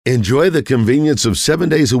Enjoy the convenience of 7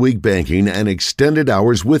 days a week banking and extended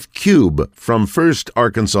hours with Cube from First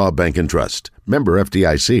Arkansas Bank and Trust. Member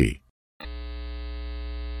FDIC.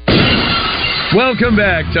 Welcome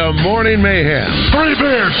back to Morning Mayhem. 3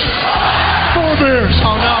 beers. 4 beers.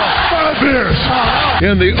 Oh, no. 5 beers. Oh, no.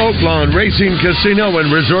 In the Oaklawn Racing Casino and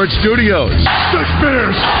Resort Studios. 6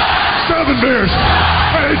 beers. 7 beers.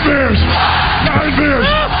 8 beers. 9 beers.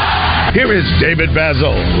 Here is David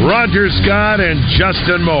Basil, Roger Scott, and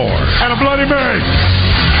Justin Moore. And a Bloody Mary.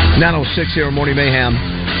 9:06 here on Morning Mayhem.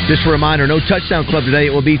 Just a reminder, no Touchdown Club today. It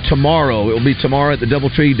will be tomorrow. It will be tomorrow at the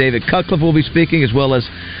Doubletree. David Cutcliffe will be speaking, as well as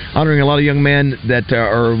honoring a lot of young men that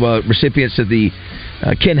are recipients of the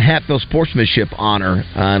Ken Hatfield Sportsmanship Honor.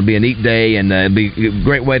 It'll be a neat day, and it'll be a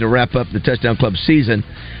great way to wrap up the Touchdown Club season.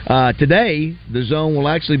 Today, the Zone will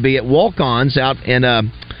actually be at Walk-Ons out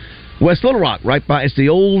in West Little Rock, right by, it's the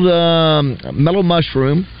old Mellow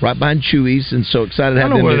Mushroom, right behind Chewy's, and so excited to have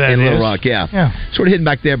them in Little Rock. Yeah. Sort of hidden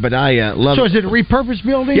back there, but I love it. So is it a repurposed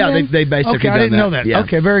building? Yeah, they basically okay, I didn't know that. Yeah.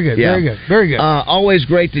 Okay, very good, yeah. very good. Always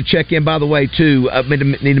great to check in, by the way, too.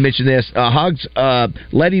 Need to mention this. Hogs, I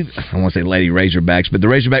want to say Lady Razorbacks, but the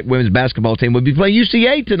Razorback women's basketball team will be playing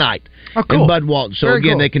UCA tonight in Bud Walton. So,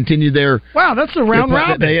 again, they continue their... Wow, that's a round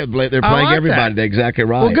robin. They're playing everybody. They're exactly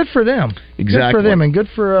right. Well, good for them. Exactly. Good for them, and good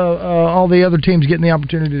for all the other teams getting the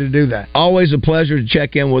opportunity to do that. Always a pleasure to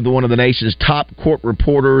check in with one of the nation's top court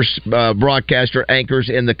reporters, broadcaster, anchors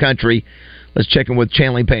in the country. Let's check in with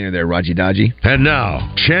Chanley Painter there, Raji Dodgy. And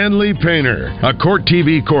now, Chanley Painter, a Court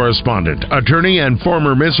TV correspondent, attorney, and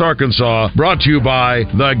former Miss Arkansas, brought to you by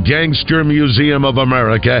the Gangster Museum of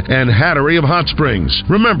America and Hattery of Hot Springs.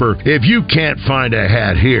 Remember, if you can't find a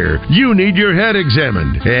hat here, you need your head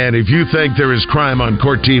examined. And if you think there is crime on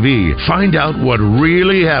Court TV, find out what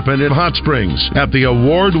really happened in Hot Springs at the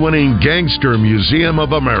award-winning Gangster Museum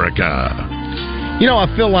of America. You know,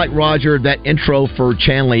 I feel like, Roger, that intro for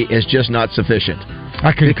Chanley is just not sufficient.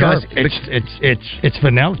 I concur. It's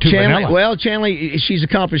vanilla. Too vanilla. Well, Chanley, she's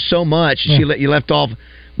accomplished so much. Yeah. You left off.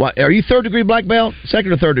 What are you? 3rd degree black belt?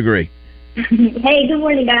 2nd or 3rd degree? Hey, good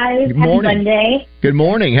morning, guys. Good morning. Happy Monday. Good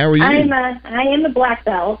morning. How are you? I am a black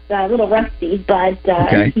belt, a little rusty, but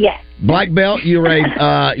okay. Yes. Black belt. You're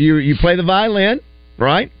a you play the violin,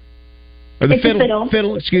 right? Or the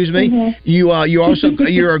fiddle. Excuse me. Mm-hmm.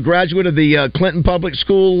 You're a graduate of the Clinton Public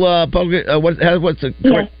School. What's the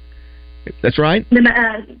correct? Yes. That's right.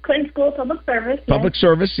 The Clinton School of Public Service. Public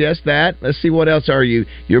Service. Yes, that. Let's see. What else are you?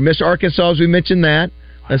 You're Miss Arkansas, as we mentioned that.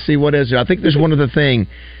 Let's see. What is there? I think there's one other thing.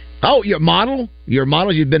 Oh, you're a model. You're a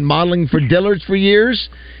model. You've been modeling for Dillard's for years.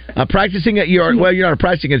 Practicing. You're not a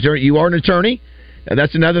practicing attorney. You are an attorney.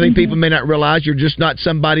 That's another thing people may not realize. You're just not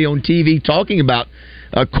somebody on TV talking about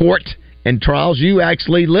court and trials. You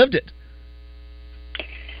actually lived it.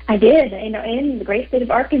 I did, in the great state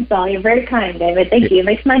of Arkansas. You're very kind, David. Thank you. It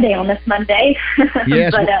makes my day on this Monday.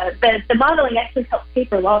 Yes. But the modeling actually helped pay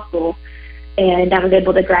for law school, and I was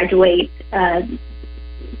able to graduate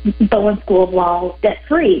Bowen School of Law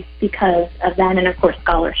debt-free because of that, and, of course,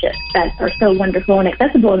 scholarships that are so wonderful and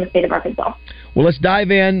accessible in the state of Arkansas. Well, let's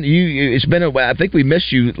dive in. It's been I think we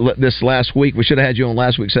missed you this last week. We should have had you on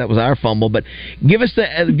last week, so that was our fumble. But give us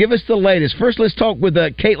the latest. First, let's talk with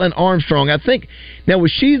Caitlin Armstrong. I think now was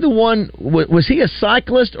she the one? Was he a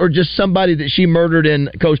cyclist or just somebody that she murdered in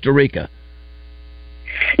Costa Rica?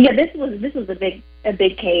 Yeah, this was a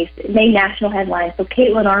big case. It made national headlines. So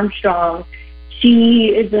Caitlin Armstrong,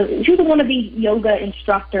 she was a wannabe yoga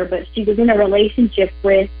instructor, but she was in a relationship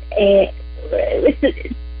with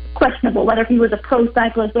it's questionable whether he was a pro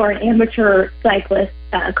cyclist or an amateur cyclist,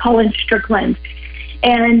 Colin Strickland.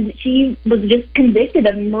 And she was just convicted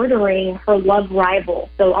of murdering her love rival.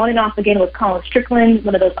 So on and off again with Colin Strickland.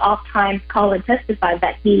 One of those off times, Colin testified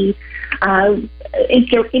that he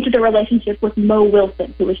entered a relationship with Mo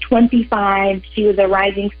Wilson, who was 25. She was a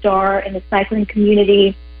rising star in the cycling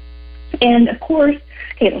community. And, of course,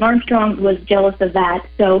 Caitlin Armstrong was jealous of that.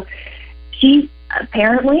 So she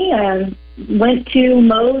apparently went to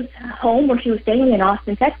Mo's home where she was staying in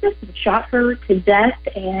Austin, Texas, and shot her to death.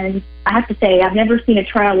 And I have to say, I've never seen a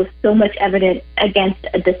trial with so much evidence against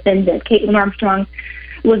a defendant. Caitlin Armstrong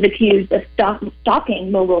was accused of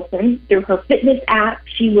stalking Mo Wilson through her fitness app.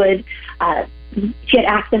 She had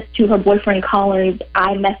access to her boyfriend Colin's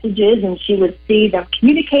iMessages, and she would see them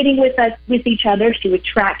communicating with each other. She would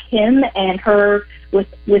track him and her with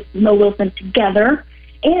Mo Wilson together.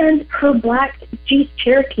 And her black Jeep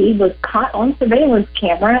Cherokee was caught on surveillance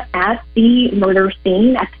camera at the murder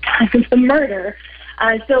scene at the time of the murder.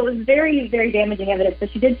 So it was very, very damaging evidence.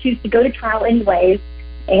 But she did choose to go to trial anyways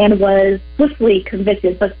and was swiftly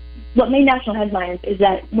convicted. But what made national headlines is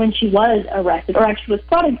that when she was arrested, or actually was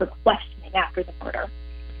brought in for questioning after the murder,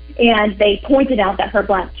 and they pointed out that her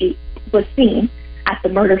black Jeep was seen at the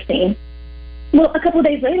murder scene. Well, a couple of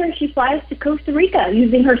days later, she flies to Costa Rica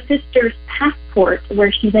using her sister's passport,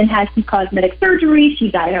 where she then had some cosmetic surgery, she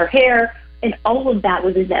dyed her hair, and all of that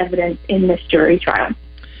was as evidence in this jury trial.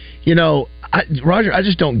 You know, Roger, I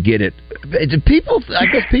just don't get it. I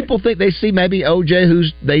guess people think they see maybe OJ,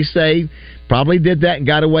 who's they say probably did that and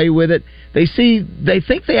got away with it. They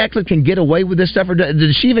think they actually can get away with this stuff, or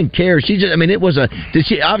did she even care?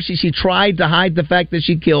 Obviously she tried to hide the fact that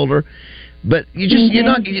she killed her, but you're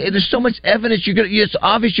not. There's so much evidence. It's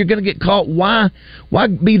obvious you're going to get caught. Why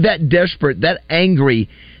be that desperate, that angry?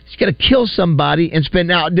 She's got to kill somebody and spend.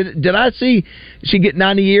 Now, did I see she get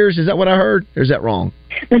 90 years? Is that what I heard, or is that wrong?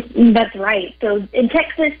 That's right. So in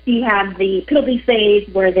Texas, you have the penalty phase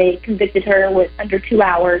where they convicted her with under 2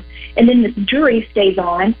 hours, and then the jury stays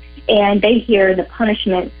on, and they hear the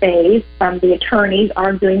punishment phase from the attorneys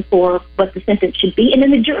arguing for what the sentence should be, and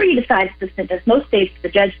then the jury decides the sentence. Most states, the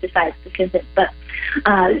judge decides the sentence, but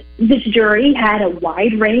this jury had a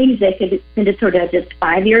wide range. They could sentence her to just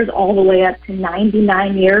 5 years all the way up to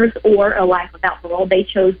 99 years or a life without parole. They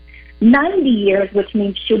chose 90 years, which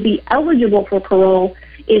means she'll be eligible for parole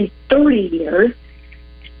in 30 years.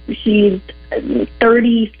 She's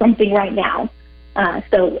 30-something right now.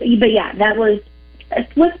 But yeah, that was a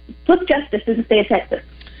flip justice in the state of Texas.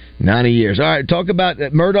 90 years. All right, talk about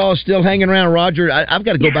that. Murdaugh's still hanging around, Roger. I've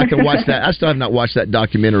got to go back and watch that. I still have not watched that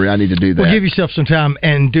documentary. I need to do that. Well, give yourself some time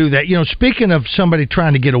and do that. You know, speaking of somebody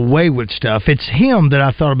trying to get away with stuff, it's him that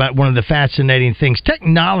I thought about one of the fascinating things.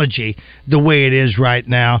 Technology, the way it is right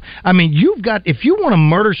now. I mean, if you want to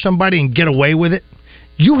murder somebody and get away with it,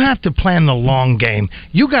 you have to plan the long game.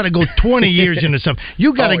 You got to go 20 years into something.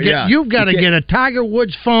 You've got to get a Tiger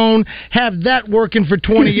Woods phone, have that working for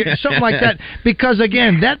 20 years, something like that. Because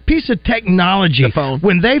again, that piece of technology,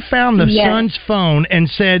 when they found the son's phone and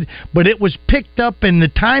said, but it was picked up and the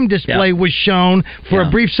time display was shown for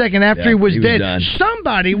a brief second after he was dead.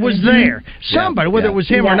 Somebody was there. Somebody, whether it was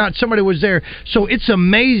him or not, somebody was there. So it's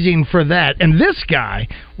amazing for that. And this guy,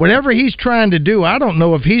 whatever he's trying to do, I don't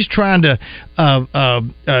know if he's trying to,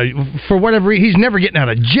 for whatever reason, he's never getting out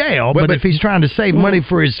of jail, but if he's trying to save money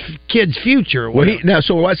for his kid's future.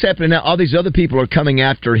 So what's happening now? All these other people are coming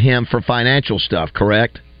after him for financial stuff,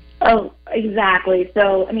 correct? Oh, exactly.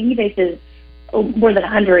 So, I mean, he faces more than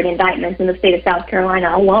 100 indictments in the state of South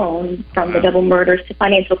Carolina alone, from the double murders to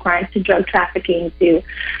financial crimes to drug trafficking to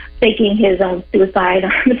faking his own suicide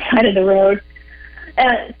on the side of the road.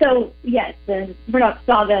 So, yes, the Murdaugh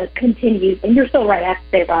saga continues. And you're so right, I have to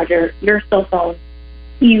say, Roger, your cell phone,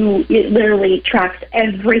 it literally tracks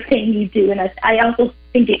everything you do. And I also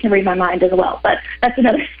think it can read my mind as well. But that's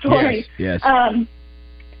another story. Yes.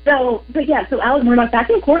 So Alex Murdaugh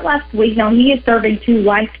back in court last week. Now, he is serving 2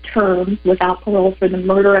 life terms without parole for the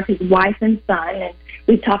murder of his wife and son. And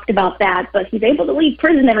we've talked about that, but he's able to leave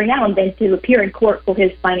prison every now and then to appear in court for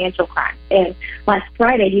his financial crimes. And last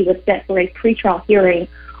Friday, he was set for a pretrial hearing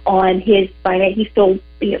on his finance. He stole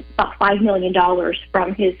about $5 million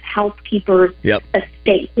from his housekeeper's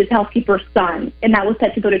estate, his housekeeper's son, and that was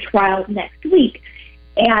set to go to trial next week.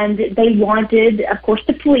 And they wanted, of course,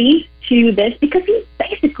 to plea to this because he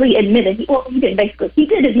basically admitted, he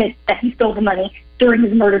did admit that he stole the money during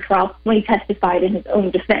his murder trial when he testified in his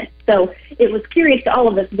own defense. So it was curious to all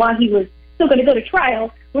of us why he was still going to go to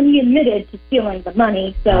trial when he admitted to stealing the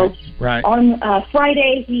money. So on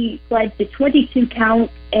Friday, he pled to 22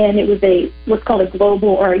 counts, and it was what's called a global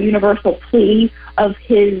or a universal plea of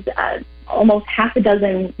his almost half a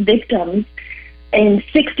dozen victims in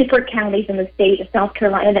 6 different counties in the state of South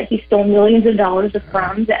Carolina that he stole millions of dollars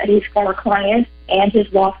from his former clients and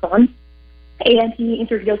his law firm. And he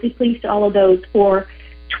entered guilty pleas to all of those. For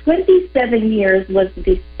 27 years was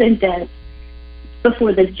the sentence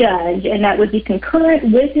before the judge, and that would be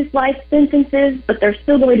concurrent with his life sentences, but there's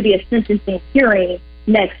still going to be a sentencing hearing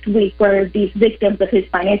next week where these victims of his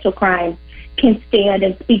financial crimes can stand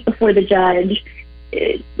and speak before the judge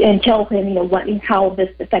and tell him, how this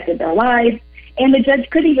affected their lives. And the judge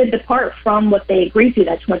could even depart from what they agreed to,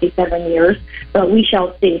 that 27 years, but we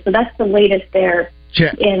shall see. So that's the latest there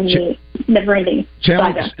in the never-ending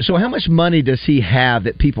saga. So how much money does he have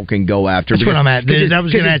that people can go after? That's what I'm at. I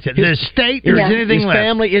was going to ask it. The estate, or is anything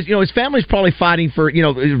left? His family's probably fighting for,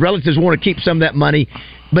 his relatives want to keep some of that money,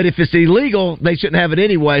 but if it's illegal, they shouldn't have it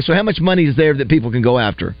anyway. So how much money is there that people can go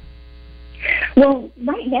after? Well,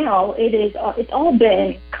 right now, it's all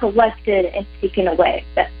been collected and taken away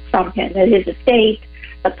from him. His estate,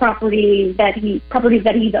 the properties that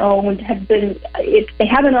he's owned have been, if they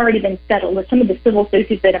haven't already been settled, with some of the civil suits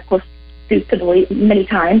he's been, of course, sued civilly many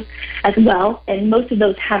times as well, and most of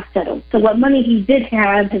those have settled. So what money he did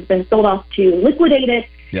have has been sold off to liquidate it.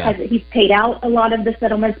 Yeah. He's paid out a lot of the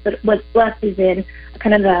settlements, but what's left is in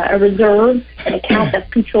kind of a reserve, an account that's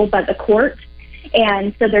controlled by the court.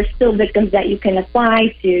 And so there's still victims that you can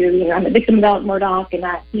apply to, I'm a victim of Albert Murdaugh and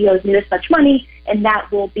that he owes me this much money, and that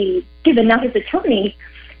will be given. Now, his attorney,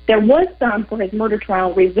 there was some for his murder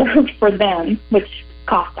trial reserved for them, which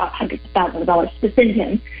cost hundreds of thousands of dollars to defend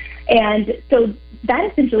him. And so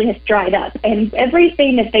that essentially has dried up. And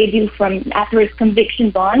everything that they do from after his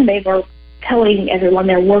convictions on, they were telling everyone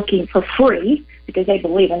they're working for free because they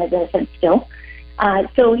believe in his innocence still.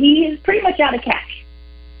 So he is pretty much out of cash.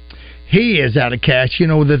 He is out of cash.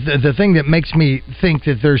 The thing that makes me think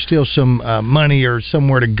that there's still some money or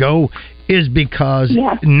somewhere to go is because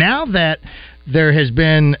now that there has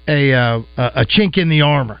been a chink in the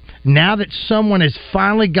armor, now that someone has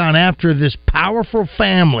finally gone after this powerful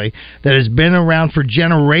family that has been around for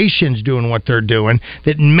generations doing what they're doing,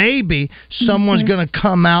 that maybe someone's going to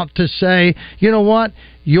come out to say, you know what,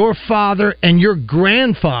 your father and your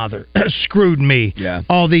grandfather screwed me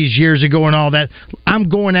all these years ago and all that. I'm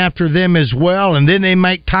going after them as well, and then they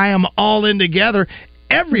might tie them all in together.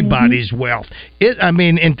 Everybody's wealth.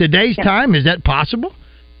 In today's time, is that possible?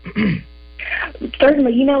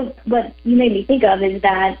 Certainly. What you made me think of is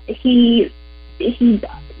that he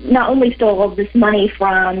not only stole all this money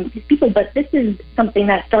from his people, but this is something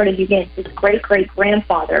that started against his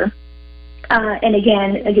great-great-grandfather. And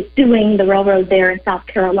again, suing the railroad there in South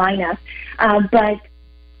Carolina. But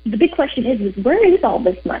the big question is where is all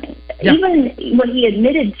this money? Yeah. Even what he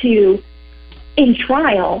admitted to in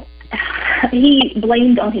trial, he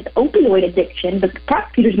blamed on his opioid addiction, but the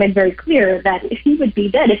prosecutors made very clear that he would be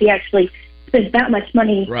dead if he actually spent that much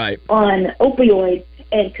money on opioids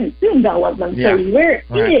and consumed all of them. Yeah. So where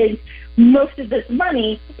is most of this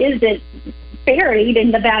money? Is it buried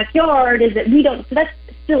in the backyard? Is it, we don't, so that's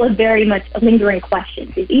still a very much a lingering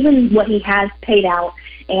question. Even what he has paid out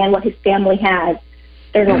and what his family has,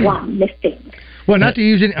 there's a lot missing. Well, not to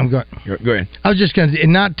use it. I'm going. Go ahead. I was just going to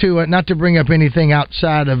not to bring up anything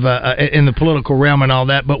outside of in the political realm and all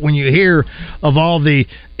that. But when you hear of all the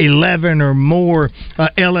 11 or more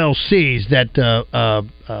LLCs that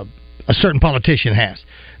a certain politician has,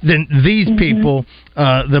 then these people,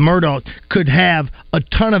 the Murdaugh, could have a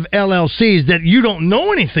ton of LLCs that you don't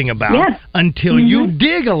know anything about until you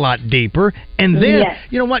dig a lot deeper. And then,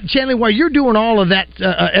 you know what, Chanley, while you're doing all of that,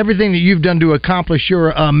 everything that you've done to accomplish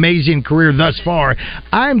your amazing career thus far,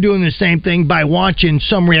 I'm doing the same thing by watching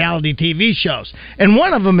some reality TV shows. And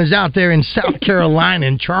one of them is out there in South Carolina,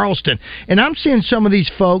 in Charleston. And I'm seeing some of these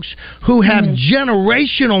folks who have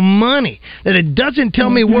generational money that it doesn't tell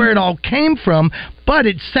me where it all came from, but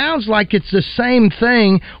it sounds like it's the same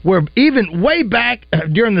thing where even way back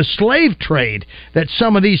during the slave trade that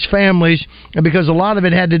some of these families, because a lot of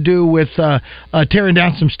it had to do with tearing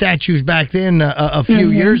down some statues back then a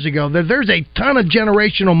few years ago, there's a ton of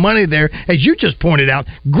generational money there, as you just pointed out,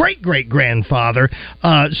 great-great-grandfather.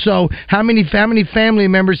 So how many family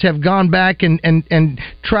members have gone back and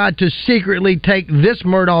tried to secretly take this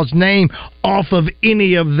Murdaugh's name off of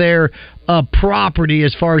any of their property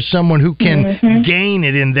as far as someone who can gain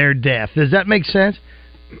it in their death? Does that make sense?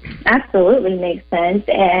 Absolutely makes sense,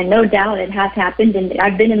 and no doubt it has happened. And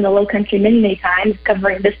I've been in the Low Country many times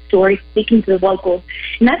covering this story, speaking to the locals,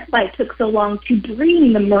 and that's why it took so long to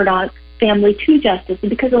bring the Murdaugh family to justice,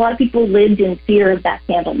 because a lot of people lived in fear of that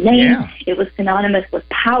scandal name. Yeah. It was synonymous with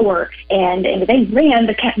power, and they ran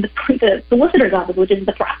the solicitor's office, which is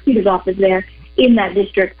the prosecutor's office there in that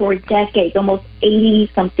district for decades, almost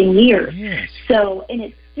 80-something years. Yes. So, and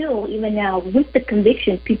it's still, even now, with the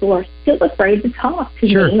convictions, people are still afraid to talk to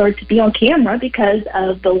me or to be on camera because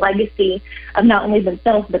of the legacy of not only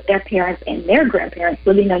themselves, but their parents and their grandparents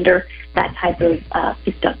living under that type of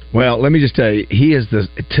system. Well, let me just tell you, he is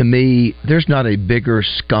to me, there's not a bigger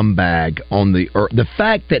scumbag on the earth. The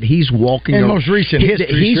fact that he's walking in most recent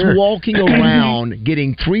history, he's walking around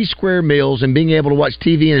getting 3 square meals and being able to watch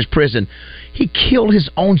TV in his prison. He killed his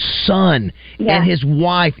own son and his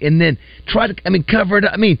wife, and then tried to, cover it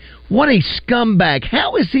up. What a scumbag.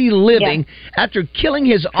 How is he living after killing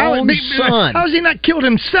his own son? How has he not killed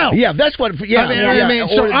himself? Yeah, that's what,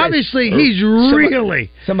 so obviously he's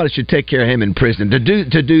really... Somebody should take care of him in prison to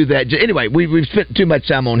do that. Anyway, we've spent too much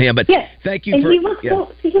time on him, but thank you and for... he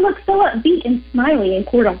looked so upbeat and smiley in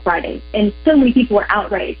court on Friday, and so many people were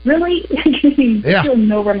outraged. Really? Still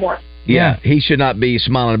no remorse. Yeah, he should not be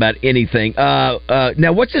smiling about anything.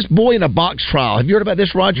 Now, what's this boy in a box trial? Have you heard about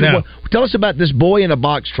this, Roger? No. Tell us about this boy in a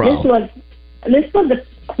box trial. This was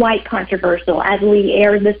quite controversial as we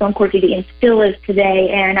aired this on Court TV and still is today.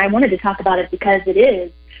 And I wanted to talk about it because it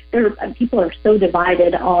is. People are so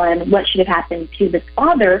divided on what should have happened to this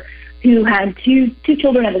father who had two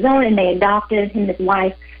children of his own, and they adopted him and his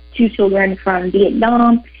wife 2 children from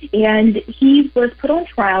Vietnam. And he was put on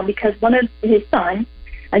trial because one of his sons,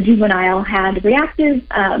 a juvenile, had reactive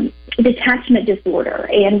detachment disorder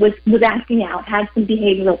and was acting out, had some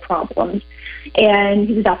behavioral problems, and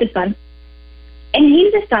his adopted son. And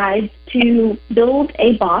he decides to build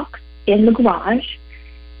a box in the garage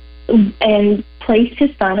and place his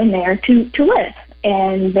son in there to live.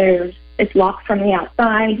 And it's locked from the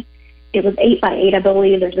outside. It was 8 by 8, I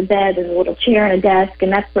believe. There's a bed, there's a little chair and a desk,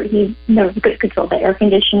 and that's where there was good control of the air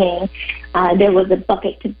conditioning. There was a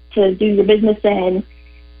bucket to do your business in.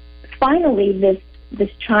 Finally, this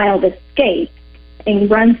child escapes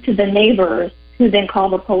and runs to the neighbors, who then call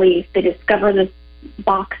the police. They discover this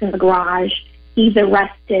box in the garage. He's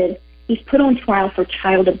arrested. He's put on trial for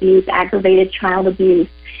child abuse, aggravated child abuse,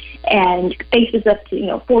 and faces up to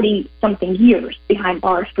 40-something years behind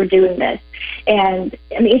bars for doing this. And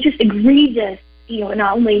I mean, it's just egregious.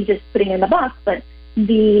 Not only just putting it in the box, but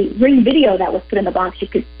the Ring video that was put in the box, you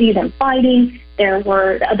could see them fighting. There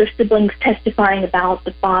were the other siblings testifying about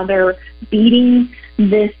the father beating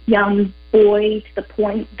this young boy to the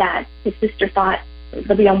point that his sister thought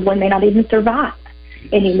the young boy may not even survive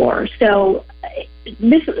anymore. So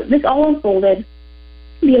this all unfolded.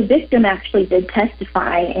 The victim actually did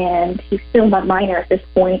testify, and he's still not minor at this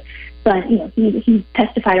point, but he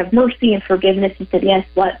testified of mercy and forgiveness and said, yes,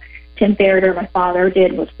 what Tim Ferritter, my father,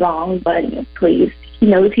 did was wrong, but please, he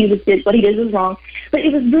knows what he did was wrong. But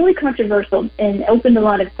it was really controversial and opened a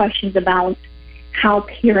lot of questions about how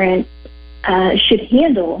parents should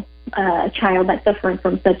handle a child that's suffering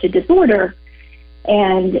from such a disorder,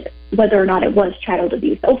 and whether or not it was child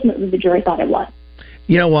abuse. Ultimately, the jury thought it was.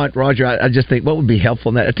 You know what, Roger? I just think what would be helpful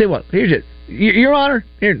in that. I tell you what. Here's it, Your Honor.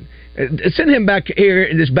 Here, send him back here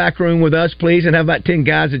in this back room with us, please, and have about 10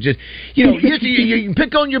 guys that just, you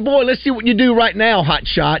pick on your boy. Let's see what you do right now, hot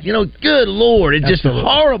shot. Good Lord, it's Absolutely. Just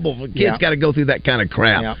horrible for kids. Got to go through that kind of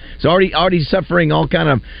crap. Yeah. So already suffering all kind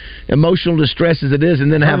of emotional distress as it is,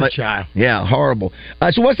 and then have a child. Yeah, horrible.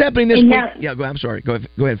 So what's happening this week? I'm sorry. Go ahead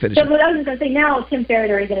and finish. So what I was just going to say, now Tim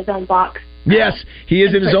Ferritter is in his own box. Yes, he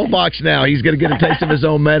is in his own box now. He's going to get a taste of his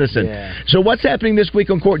own medicine. Yeah. So what's happening this week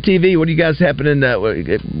on Court TV? What do you guys happening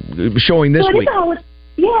showing this week?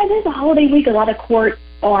 It is a holiday week. A lot of courts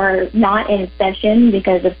are not in session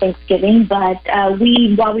because of Thanksgiving, but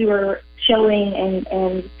while we were showing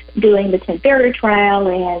and doing the Tim Ferritter trial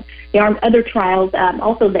and the other trials,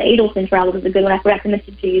 also the Adelson trial was a good one. I forgot to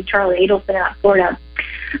mention to you, Charlie Adelson out of Florida.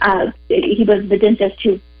 He was the dentist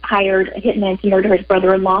who hired a hitman to murder his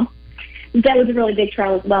brother-in-law. That was a really big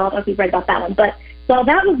trial as well. I don't know if you've read about that one. But while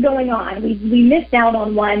that was going on, we missed out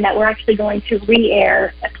on one that we're actually going to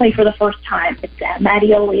re-air, play for the first time. It's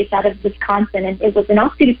Mattioli. It's out of Wisconsin. And it was an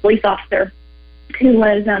off-duty police officer who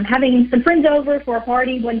was having some friends over for a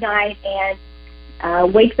party one night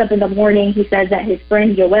and wakes up in the morning. He says that his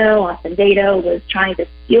friend Joel Ostendato was trying to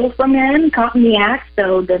steal from him, caught in the act.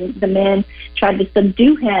 So the men tried to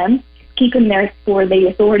subdue him, keep him there for the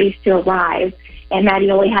authorities to arrive. And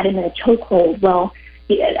Mattioli had him in a chokehold. Well,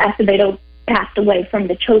 Acevedo passed away from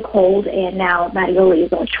the chokehold, and now Mattioli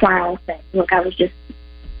is on trial saying, look, I was just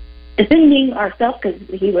defending ourselves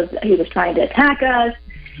because he was trying to attack us,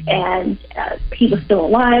 and he was still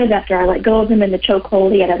alive after I let go of him in the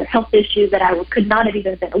chokehold. He had other health issues that I could not have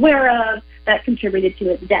even been aware of that contributed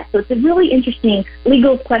to his death. So it's a really interesting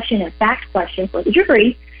legal question and fact question for the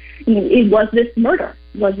jury. Was this murder?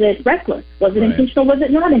 Was it reckless? Was it intentional? Was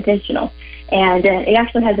it not intentional? And it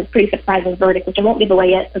actually has a pretty surprising verdict, which I won't give away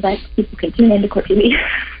yet, so that people can tune into Court TV.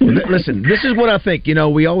 Listen, this is what I think.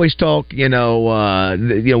 We always talk. When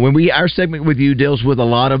our segment with you deals with a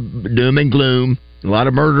lot of doom and gloom, a lot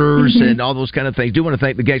of murderers, and all those kind of things. Do want to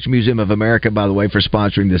thank the Gangster Museum of America, by the way, for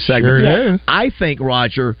sponsoring this segment. Sure do. I think,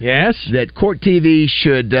 Roger, that Court TV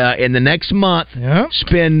should in the next month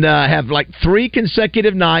have like 3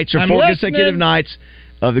 consecutive nights or 4 consecutive nights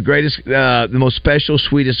of the greatest, the most special,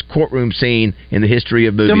 sweetest courtroom scene in the history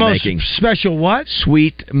of movie making. The most special what?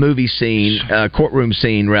 Sweet movie scene, courtroom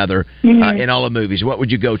scene, rather, in all of movies. What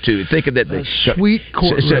would you go to? Think of that. Sweet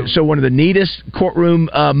courtroom. So one of the neatest courtroom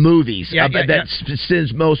movies that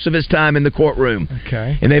spends most of its time in the courtroom.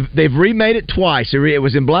 Okay. And they've remade it twice. It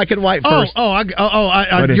was in black and white first.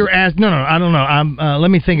 You're asking. No, I don't know.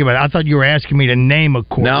 Let me think about it. I thought you were asking me to name a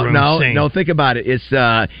courtroom scene. No. Think about it. It's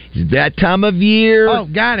that time of year. Oh,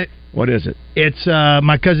 got it. What is it? It's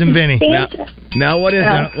My Cousin Vinny. Now, what is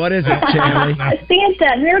it? What is it, Charlie?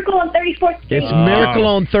 Santa, Miracle on 34th Street. It's Miracle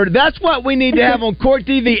on 30. That's what we need to have on Court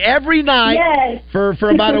TV every night for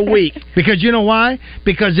about a week. Because you know why?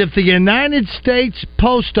 Because if the United States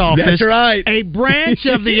Post Office, that's right, a branch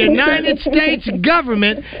of the United States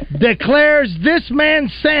government, declares this man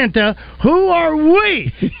Santa, who are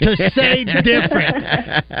we to say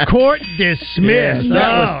different? Court dismissed. Yes,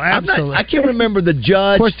 absolutely. I can't remember the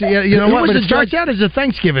judge. Of course, you know what? But it starts out as a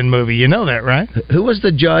Thanksgiving movie. You know that, right? Who was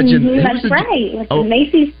the judge? That's right. With the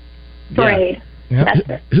Macy's parade. Yeah.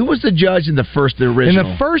 That's who was the judge in the original? In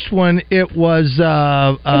the first one, it was...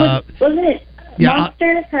 wasn't it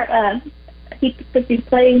Monster? He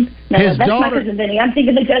played... No, his that's daughter, My Cousin Vinny. I'm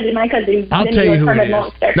thinking the judge in My Cousin I'll Vinny tell you was who Herman it is.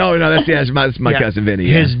 Monster. No, that's my Cousin Vinny.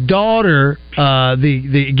 Yeah. His daughter,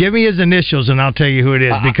 give me his initials and I'll tell you who it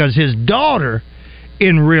is. Because his daughter,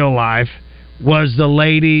 in real life, was the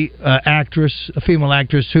lady actress, a female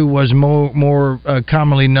actress who was more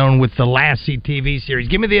commonly known with the Lassie TV series.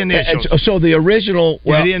 Give me the initials. So the original...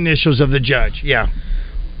 Give me the initials of the judge, yeah.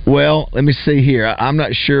 Well, let me see here. I'm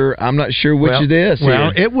not sure which it is.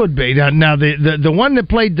 Well, it would be. Now the one that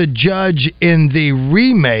played the judge in the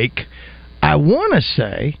remake, I want to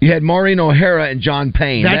say... You had Maureen O'Hara and John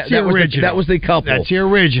Payne. That's the original. That was the couple. That's the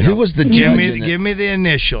original. Who was the judge? Give me the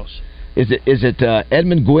initials. Is it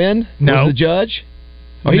Edmund Gwynn? No. Was the judge?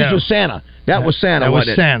 Oh, he was Santa. That was Santa. That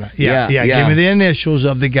was Santa. Yeah. Give me the initials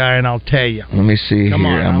of the guy, and I'll tell you. Let me see. Come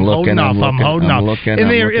here. on, I'm holding off. In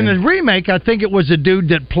the remake, I think it was a dude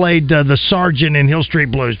that played the sergeant in Hill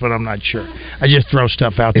Street Blues, but I'm not sure. I just throw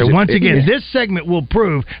stuff out there. Once again, this segment will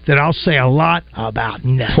prove that I'll say a lot about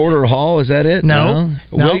nothing. Porter Hall, is that it? No.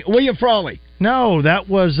 William Frawley. No, that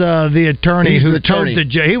was the attorney who told the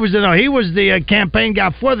judge. He was the campaign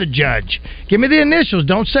guy for the judge. Give me the initials.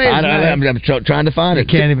 Don't say his name. I'm trying to find it.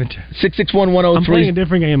 Can't even. 661-103. I'm playing a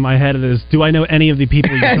different game in my head. It is. Do I know any of the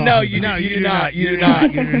people? No, you do not. You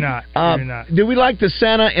do not. Do we like the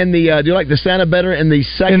Santa and the? Do you like the Santa better in the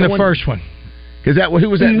second one? In the first one. Because who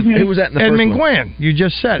was that? Who was that in the first one? Edmund Gwynn. You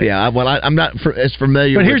just said it. Yeah. Well, I'm not as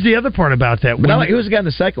familiar. But here's the other part about that. But who was the guy in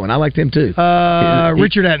the second one? I liked him too.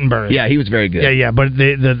 Richard Attenborough. Yeah, he was very good. Yeah. But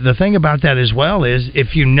the thing about that as well is,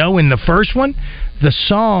 if you know in the first one, the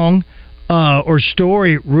song or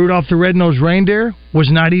story "Rudolph the Red-Nosed Reindeer" was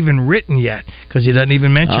not even written yet because he doesn't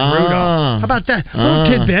even mention Rudolph. How about that? Little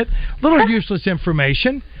tidbit, little useless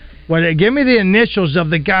information. Well, give me the initials of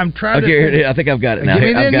the guy I'm trying to... Okay, I think I've got it now. Give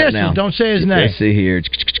me the initials. Don't say his name. Let's see here.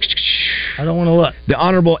 I don't want to look. The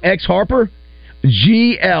Honorable X. Harper,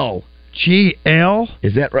 G.L. G.L.?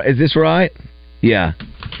 Is that right? Is this right? Yeah.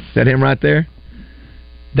 Is that him right there?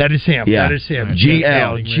 That is him. Yeah. That is him.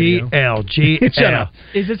 G.L. G.L.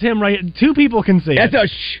 Is this him right? Two people can see it.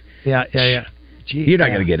 Yeah. You're not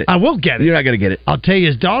going to get it. I will get it. You're not going to get it. I'll tell you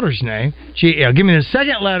his daughter's name. G.L. Give me the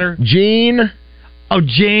second letter. Jean... Oh,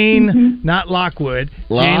 Jane, not Lockwood. Jane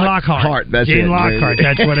Lockhart. That's Jane it. Lockhart.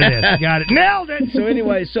 That's what it is. Got it. Nailed it. So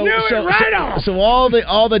anyway, so all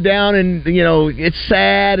the down and it's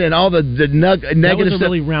sad and all the negative that was a stuff.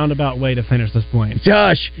 really roundabout way to finish this point.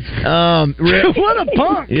 Josh, what a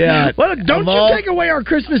punk! Yeah, don't you take away our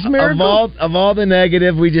Christmas miracle? Of all the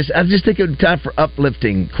negative, I just think it was time for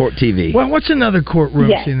uplifting court TV. Well, what's another courtroom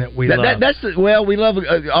scene that we love? We love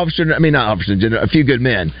A Few Good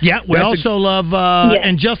Men. Yeah, we also love.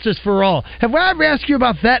 And Justice for All. Have I ever asked you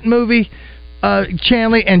about that movie,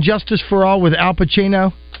 Chanley, and Justice for All with Al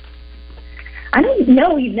Pacino? I don't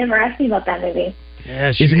know. You've never asked me about that movie. Yeah,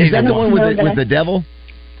 is that the one with the devil?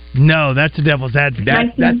 No, that's the Devil's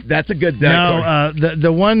Advocate. That's a good. No,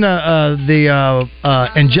 the one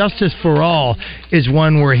and Justice for All is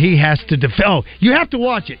one where he has to defend. Oh, you have to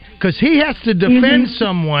watch it because he has to defend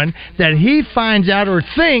someone that he finds out or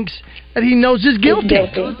thinks that he knows is guilty.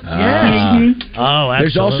 Yes. Oh, absolutely.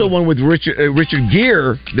 There's also one with Richard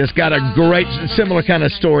Gere that's got a great similar kind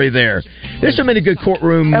of story there. There's so many good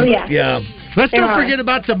courtroom. Oh yeah. Yeah. Let's not forget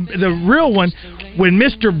about the real one when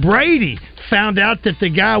Mr. Brady found out that the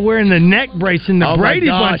guy wearing the neck brace in the Brady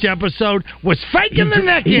Bunch episode was faking the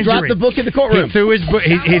neck injury. He dropped the book in the courtroom.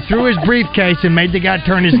 He threw his briefcase and made the guy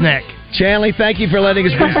turn his neck. Chanley, thank you for letting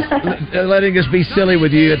us be silly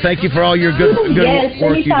with you, and thank you for all your good work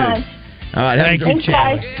you do. All right, thank you,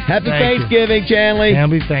 Chanley. Happy Thanksgiving, Chanley.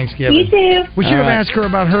 Happy Thanksgiving. You too. We should have asked her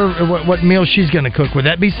about what meal she's going to cook. Would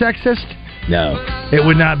that be sexist? No. It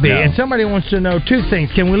would not be. No. And somebody wants to know two things.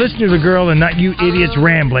 Can we listen to the girl and not you idiots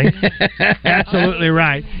rambling? Absolutely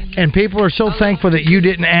right. And people are so thankful that you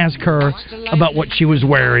didn't ask her about what she was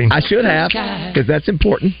wearing. I should have, because that's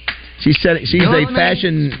important. She's a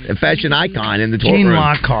fashion icon in the Jean room.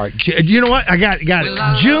 Lockhart. You know what? I got it.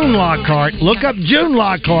 June Lockhart. Look up June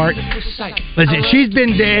Lockhart. Listen, she's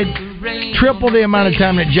been dead triple the amount of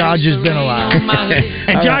time that Josh has been alive.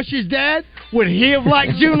 And Josh's dad, would he have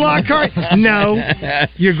liked June Lockhart? No.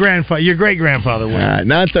 Your great-grandfather would.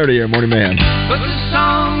 9:30 here, Morning Mayhem. Put the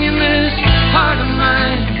song in this heart of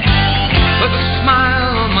mine. Put a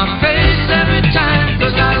smile on my face every time,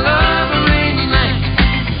 'cause I love a rainy night.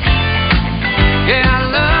 Yeah, I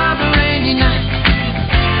love a rainy night.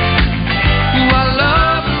 Ooh, I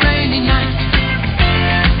love a rainy night.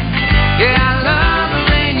 Yeah, I love a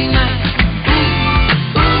rainy night.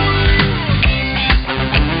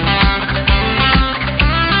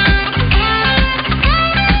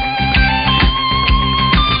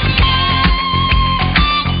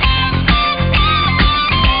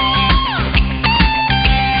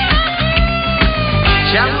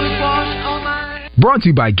 Brought to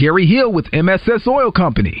you by Gary Hill with MSS Oil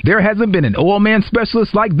Company. There hasn't been an oil man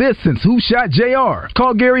specialist like this since Who Shot JR.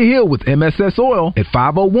 Call Gary Hill with MSS Oil at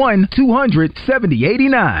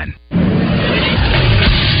 501-200-7089.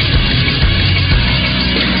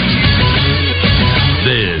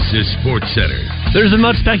 This is SportsCenter. There's been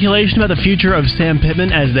much speculation about the future of Sam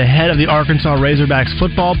Pittman as the head of the Arkansas Razorbacks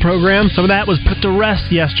football program. Some of that was put to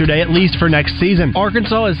rest yesterday, at least for next season.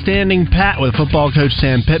 Arkansas is standing pat with football coach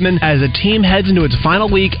Sam Pittman as the team heads into its final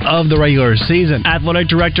week of the regular season. Athletic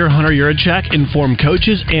Director Hunter Yurachek informed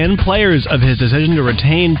coaches and players of his decision to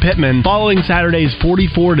retain Pittman following Saturday's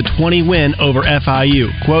 44-20 win over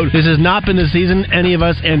FIU. Quote, "This has not been the season any of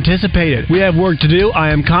us anticipated. We have work to do. I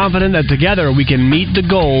am confident that together we can meet the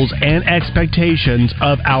goals and expectations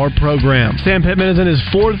of our program." Sam Pittman is in his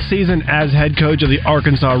fourth season as head coach of the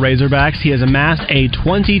Arkansas Razorbacks. He has amassed a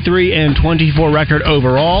 23-24 record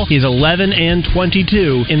overall. He's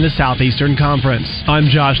 11-22 in the Southeastern Conference. I'm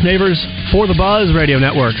Josh Neighbors for the Buzz Radio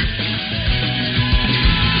Network.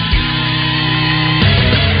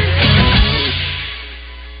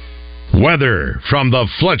 Weather from the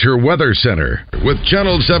Fletcher Weather Center with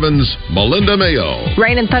Channel 7's Melinda Mayo.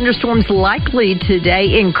 Rain and thunderstorms likely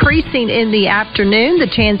today, increasing in the afternoon. The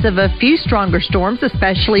chance of a few stronger storms,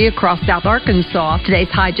 especially across South Arkansas. Today's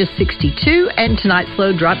high just 62, and tonight's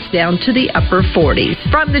low drops down to the upper 40s.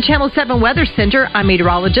 From the Channel 7 Weather Center, I'm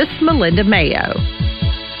meteorologist Melinda Mayo.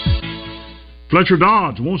 Fletcher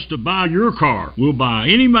Dodge wants to buy your car. We'll buy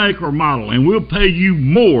any make or model, and we'll pay you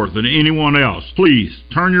more than anyone else. Please,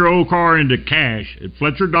 turn your old car into cash at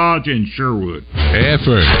Fletcher Dodge in Sherwood.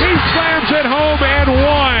 Effort. He slams it home and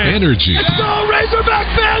one. Energy. Let's go, Razorback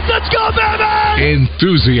fans! Let's go, baby!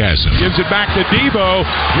 Enthusiasm. Gives it back to Debo.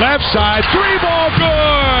 Left side, 3-ball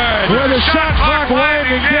good! With a shot clock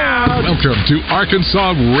winding down. Welcome to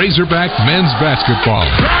Arkansas Razorback men's basketball.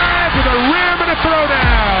 Drive to the rim and a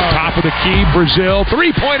throwdown. Top of the key, Brazil.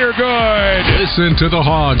 Three-pointer good. Listen to the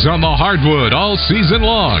Hogs on the hardwood all season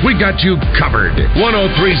long. We got you covered.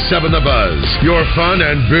 103.7 The Buzz, your fun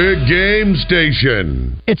and big game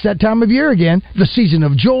station. It's that time of year again, the season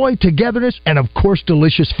of joy, togetherness, and of course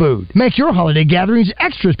delicious food. Make your holiday gatherings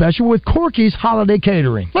extra special with Corky's Holiday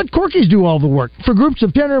Catering. Let Corky's do all the work. For groups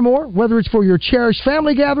of 10 or more, whether it's for your cherished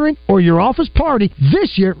family gathering or your office party,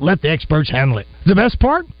 this year let the experts handle it. The best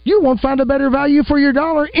part? You won't find a better value for your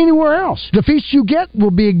dollar anywhere else. The feast you get will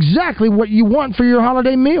be exactly what you want for your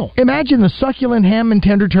holiday meal. Imagine the succulent ham and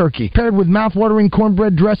tender turkey, paired with mouth-watering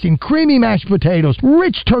cornbread dressing, creamy mashed potatoes,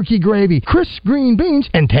 rich turkey gravy, crisp green beans,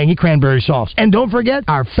 and tangy cranberry sauce. And don't forget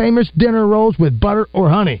our famous dinner rolls with butter or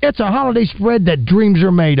honey. It's a holiday spread that dreams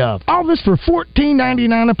are made of. All this for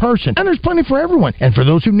 $14.99 a person. And there's plenty for everyone. And for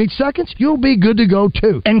those who need seconds, you'll be good to go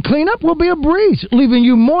too. And cleanup will be a breeze, leaving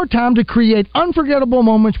you more time to create unforgettable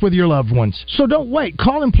moments with your loved ones. So don't wait.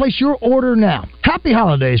 Call and place your order now. Happy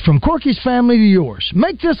holidays from Corky's family to yours.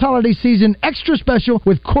 Make this holiday season extra special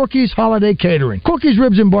with Corky's Holiday Catering. Corky's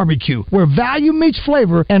Ribs and Barbecue, where value meets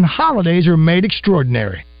flavor and holidays are made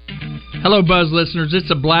extraordinary. Hello, Buzz listeners.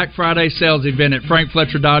 It's a Black Friday sales event at Frank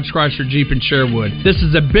Fletcher Dodge Chrysler Jeep in Sherwood. This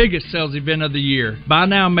is the biggest sales event of the year. Buy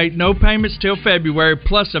now and make no payments till February,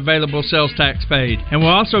 plus available sales tax paid. And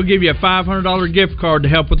we'll also give you a $500 gift card to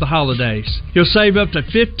help with the holidays. You'll save up to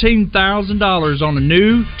 $15,000 on the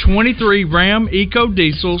new 23 Ram Eco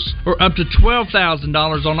Diesels, or up to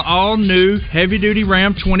 $12,000 on all new heavy-duty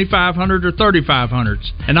Ram 2500 or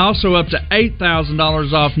 3500s. And also up to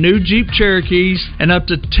 $8,000 off new Jeep Cherokees, and up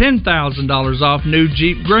to $10,000 off new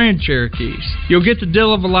Jeep Grand Cherokees. You'll get the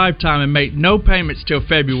deal of a lifetime and make no payments till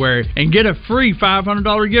February, and get a free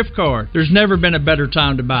 $500 gift card. There's never been a better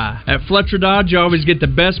time to buy. At Fletcher Dodge, you always get the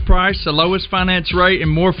best price, the lowest finance rate,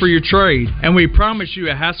 and more for your trade. And we promise you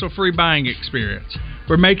a hassle-free buying experience.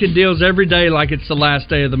 We're making deals every day like it's the last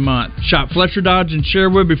day of the month. Shop Fletcher Dodge in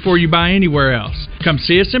Sherwood before you buy anywhere else. Come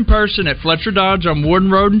see us in person at Fletcher Dodge on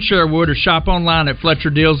Warden Road in Sherwood, or shop online at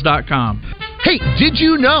FletcherDeals.com. Hey, did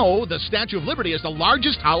you know the Statue of Liberty is the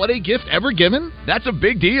largest holiday gift ever given? That's a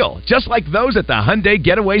big deal, just like those at the Hyundai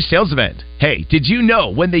Getaway Sales Event. Hey, did you know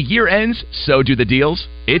when the year ends, so do the deals?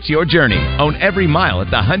 It's your journey. Own every mile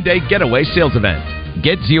at the Hyundai Getaway Sales Event.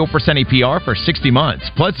 Get 0% APR for 60 months,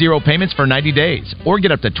 plus 0 payments for 90 days, or get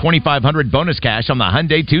up to $2,500 bonus cash on the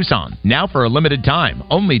Hyundai Tucson. Now for a limited time,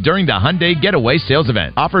 only during the Hyundai Getaway Sales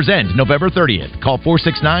Event. Offers end November 30th. Call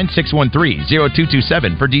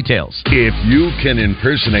 469-613-0227 for details. If you can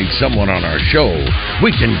impersonate someone on our show,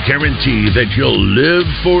 we can guarantee that you'll live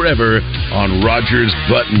forever on Rogers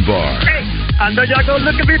Button Bar. Hey, I know y'all gonna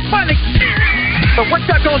look at me funny, but what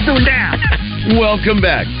y'all gonna do now? Welcome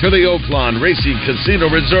back to the Oaklawn Racing Casino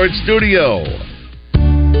Resort Studio.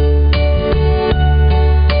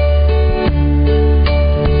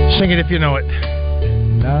 Sing it if you know it.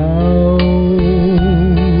 Now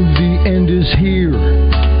the end is here.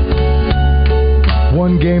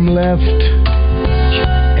 One game left,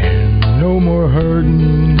 and no more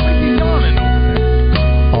hurting.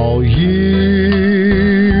 All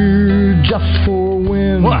year, just 4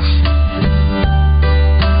 wins.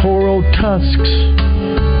 Poor old Tusk's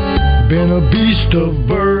been a beast of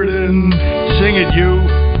burden. Sing it, you.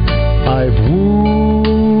 I've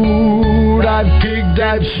wooed, I've pigged,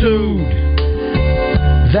 I've sued.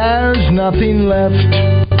 There's nothing left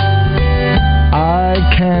I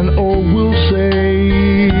can or will say.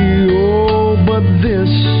 Oh, but this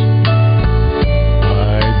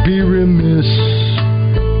I'd be remiss.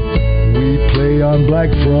 We play on Black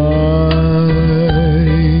Friday.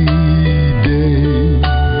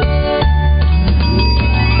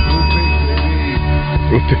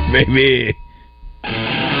 Baby.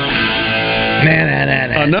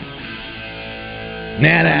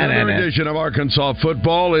 Another edition of Arkansas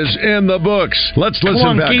football is in the books. Let's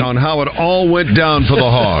listen back on how it all went down for the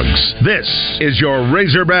Hogs. This is your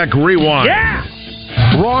Razorback Rewind. Yeah!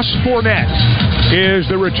 Ross Fournette is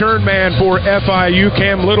the return man for FIU.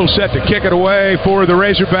 Cam Little set to kick it away for the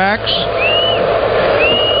Razorbacks.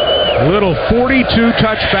 Little 42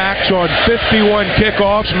 touchbacks on 51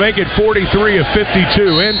 kickoffs, make it 43 of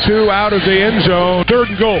 52. Into, out of the end zone. 3rd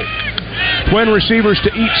and goal. Twin receivers to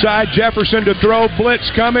each side. Jefferson to throw. Blitz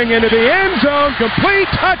coming into the end zone. Complete.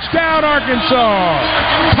 Touchdown,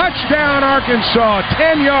 Arkansas. Touchdown, Arkansas.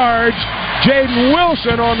 10 yards. Jaden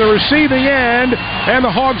Wilson on the receiving end. And the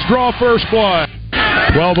Hogs draw first blood.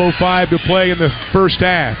 12:05 to play in the first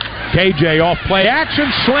half. KJ off play action,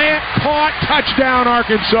 slant, caught, touchdown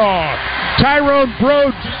Arkansas. Tyrone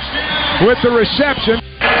Broad with the reception.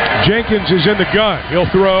 Jenkins is in the gun. He'll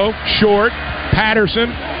throw, short, Patterson,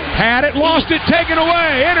 had it, lost it, taken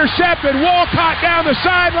away, intercepted, Walcott down the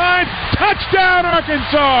sideline, touchdown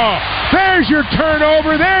Arkansas. There's your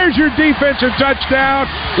turnover, there's your defensive touchdown.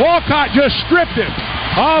 Walcott just stripped it.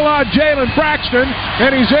 A la Jalen Braxton,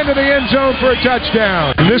 and he's into the end zone for a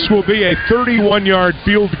touchdown. And this will be a 31-yard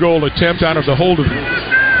field goal attempt out of the hold of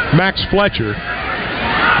Max Fletcher.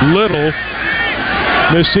 Little,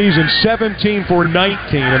 this season 17 for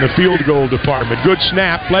 19 in the field goal department. Good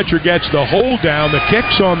snap. Fletcher gets the hold down. The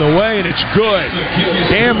kick's on the way, and it's good.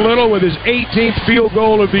 Cam Little with his 18th field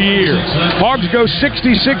goal of the year. Hogs go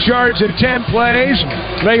 66 yards in 10 plays.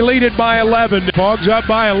 They lead it by 11. Hogs up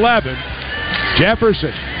by 11.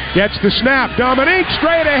 Jefferson gets the snap. Dominique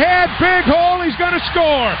straight ahead. Big hole. He's going to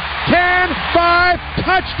score. 10-5.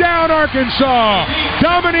 Touchdown, Arkansas.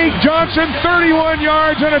 Dominique Johnson, 31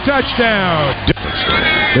 yards and a touchdown.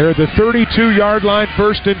 They're at the 32-yard line,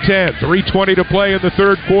 1st and 10. 3:20 to play in the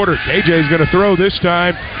third quarter. KJ's going to throw this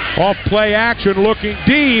time. Off play action, looking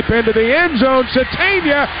deep into the end zone.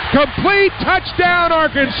 Satania, complete, touchdown,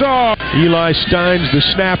 Arkansas. Eli Stein's the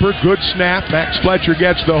snapper. Good snap. Max Fletcher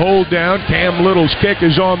gets the hold down. Cam Little's kick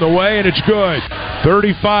is on the way, and it's good.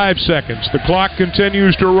 35 seconds. The clock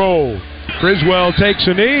continues to roll. Criswell takes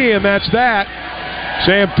a knee, and that's that.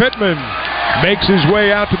 Sam Pittman makes his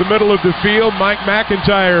way out to the middle of the field. Mike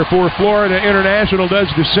McIntyre for Florida International does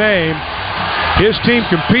the same. His team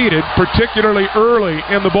competed, particularly early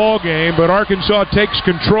in the ball game, but Arkansas takes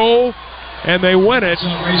control, and they win it.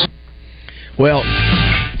 Well,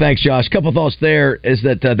 thanks, Josh. A couple thoughts there is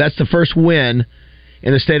that that's the first win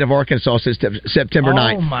in the state of Arkansas since September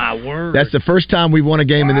 9th. Oh, my word. That's the first time we've won a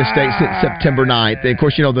game in this state since September 9th. And of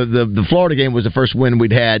course, you know, the Florida game was the first win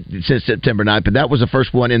we'd had since September 9th, but that was the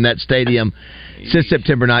first one in that stadium since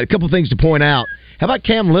September 9th. A couple things to point out. How about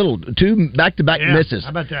Cam Little? 2 back-to-back misses.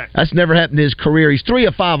 How about that? That's never happened in his career. He's 3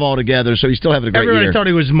 of 5 altogether, so he's still having a great Everybody year. thought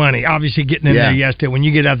he was money. Obviously, getting in there yesterday. When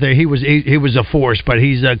you get out there, he was a force, but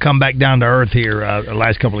he's come back down to earth here the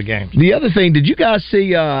last couple of games. The other thing, did you guys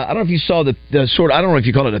see? I don't know if you saw the sort of, I don't know if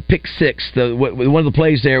you call it a pick six. One of the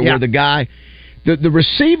plays there where the guy, the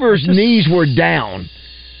receiver's knees were down.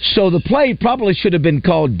 So the play probably should have been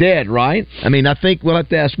called dead, right? I mean, I think we'll have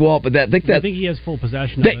to ask Walt, but I think he has full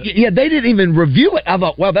possession of it. Yeah, they didn't even review it. I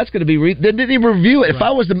thought, well, that's going to be... they didn't even review it. Right. If I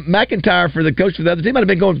was the McIntyre for the coach for the other team, I'd have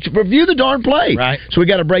been going, review the darn play. Right. So we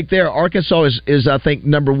got a break there. Arkansas is I think,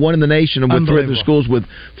 number 1 in the nation with 3 other schools with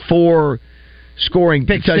 4 scoring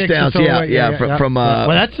Pick touchdowns. From well,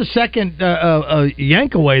 that's the second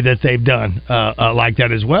Yankaway that they've done like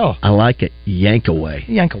that as well. I like it. Yankaway.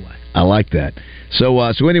 I like that. So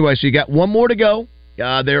anyway, so you got one more to go.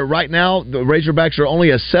 They're right now, the Razorbacks are only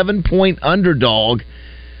a 7-point underdog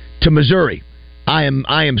to Missouri. I am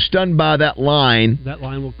stunned by that line. That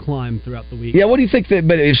line will climb throughout the week. Yeah, what do you think?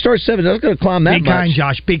 But if it starts 7, it's not going to climb that much. Be kind,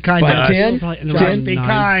 Josh. Be kind. 10? Be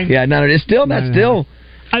kind. Yeah, no, it's still still.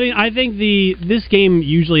 I mean, I think this game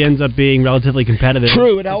usually ends up being relatively competitive.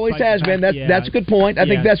 True, it always has been. That's a good point. I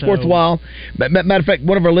think that's worthwhile. Matter of fact,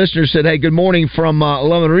 one of our listeners said, "Hey, good morning from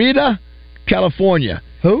La Merida, California."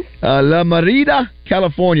 Who? La Merida,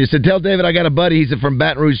 California. Said, tell David I got a buddy. He's from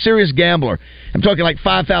Baton Rouge. Serious gambler. I'm talking like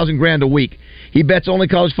 $5,000 a week. He bets only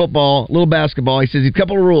college football, little basketball. He says, a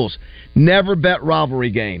couple of rules. Never bet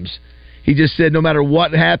rivalry games. He just said no matter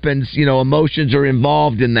what happens, emotions are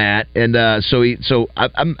involved in that. And so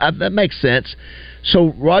that makes sense.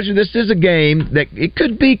 So, Roger, this is a game that it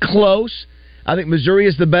could be close. I think Missouri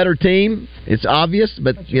is the better team. It's obvious,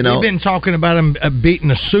 but, We've been talking about them beating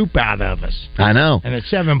the soup out of us. I know. And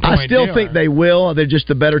it's 7-point I still think they will. They're just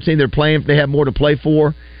the better team. They're playing. They have more to play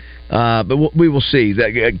for. But we will see.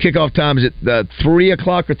 The kickoff time is at 3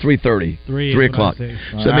 o'clock or 3:30? 3 o'clock. So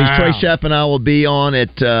that means Trey Shapp and I will be on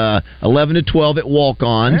at 11 to 12 at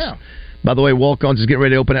Walk-Ons. Yeah. By the way, Walk-Ons is getting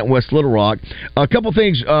ready to open at West Little Rock. A couple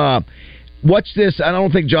things. Watch this. I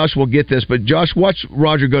don't think Josh will get this, but Josh, watch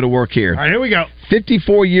Roger go to work here. All right, here we go.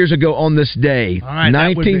 54 years ago on this day,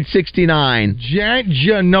 1969.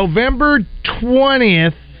 November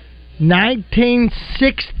 20th,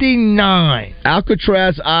 1969.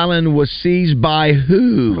 Alcatraz Island was seized by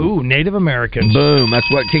who? Ooh, Native Americans. Boom. That's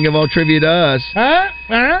what King of All Trivia does.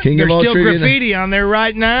 King of All There's still Trivia graffiti on there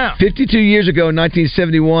right now. 52 years ago,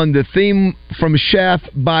 1971, the theme from Shaft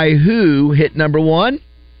by who hit number 1?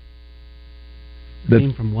 The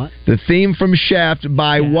theme from what? The theme from Shaft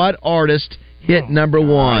by what artist hit number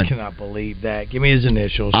 1? I cannot believe that. Give me his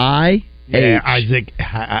initials. Isaac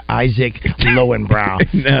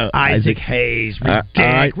Lowenbrow. No, Isaac Hayes.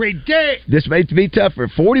 Ridiculous. This may be tougher.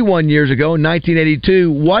 41 years ago,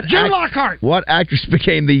 1982, Jim Lockhart. What actress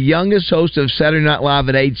became the youngest host of Saturday Night Live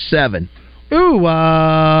at age 7? Ooh,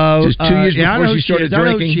 just 2 years before she started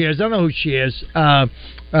drinking. I don't know who she is.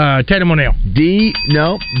 Tatum O'Neal. DB.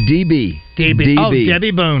 Oh,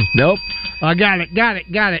 Debbie Boone. Nope. I got it.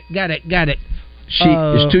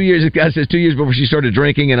 It's 2 years. The guy says 2 years before she started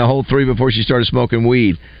drinking, and a whole 3 before she started smoking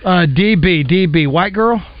weed. DB, white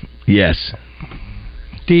girl. Yes.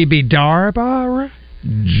 DB Darbara.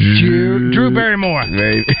 Drew Barrymore.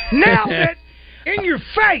 Nailed it. In your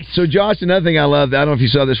face. So, Josh, another thing I love, I don't know if you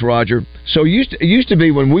saw this, Roger. So, it used to be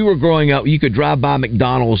when we were growing up, you could drive by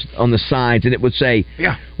McDonald's on the signs, and it would say,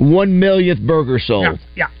 1 millionth burger sold.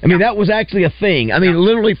 I mean, that was actually a thing. I mean,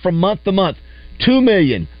 literally from month to month, 2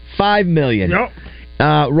 million, 5 million. Yep.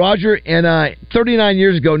 Roger, and 39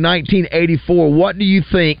 years ago, 1984, what do you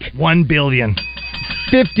think? 1 billion.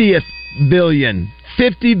 50th billion.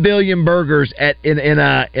 50 billion burgers in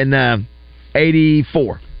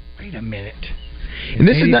 84. Wait a minute. And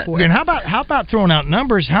this is not. And how about throwing out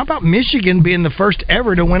numbers? How about Michigan being the first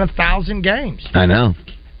ever to win 1,000 games? I know.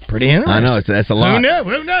 Pretty interesting. I know. That's a lot. Who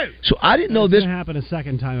knew? So I didn't know It's this. going to happen a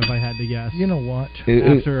second time if I had to guess. You know what?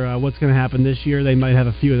 After what's going to happen this year, they might have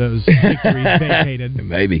a few of those victories vacated.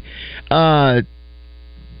 Maybe.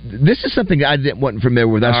 This is something I wasn't familiar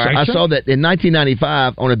with. I saw that in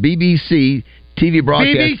 1995 on a BBC TV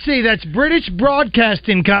broadcast. BBC, that's British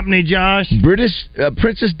Broadcasting Company, Josh. British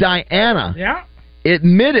Princess Diana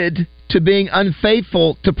admitted to being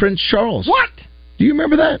unfaithful to Prince Charles. What? Do you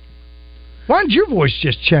remember that? Why did your voice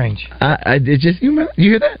just change? I did just. You remember? You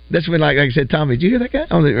hear that? That's when, like I said, Tommy. Did you hear that guy?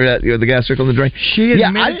 The guy circling the drain. She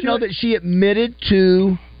admitted I didn't know that she admitted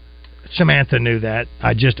to. Samantha knew that.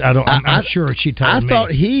 I'm sure she told me. I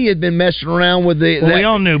thought he had been messing around with the. Well, we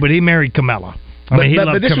all knew, but he married Camilla. But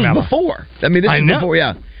this was before. I mean, this was before.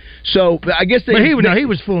 Yeah. So I guess they. But he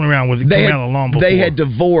was fooling around with Camilla long before. They had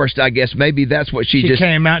divorced. I guess maybe that's what she just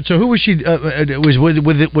came out. So who was she? Was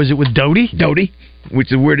it with Dodie? Dodie, which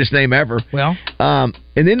is the weirdest name ever. Well,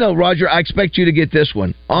 and then Roger, I expect you to get this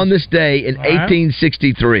one. On this day in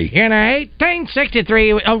 1863. In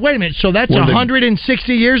 1863. Oh, wait a minute. So that's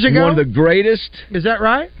 160 years ago. One of the greatest. Is that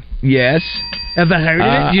right? Yes. Have I heard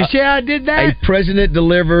it? You see how I did that? A president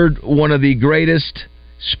delivered one of the greatest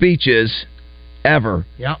speeches ever.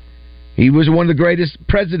 Yep. He was one of the greatest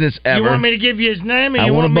presidents ever. You want me to give you his name?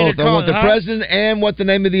 I want both. I want the president and what the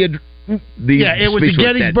name of the it was the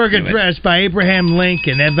Gettysburg Address by Abraham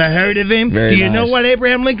Lincoln. Have I heard of him? Very do you nice. know what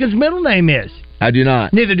Abraham Lincoln's middle name is? I do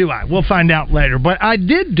not. Neither do I. We'll find out later. But I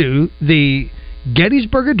did do the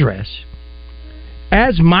Gettysburg Address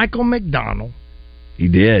as Michael McDonald. You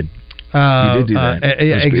did. You did do that.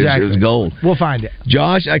 Exactly. It was gold. We'll find it.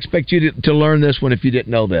 Josh, I expect you to learn this one if you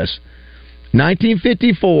didn't know this.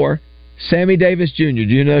 1954, Sammy Davis Jr. Do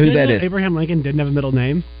you know who that is? Abraham Lincoln didn't have a middle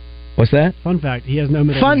name. What's that? Fun fact. He has no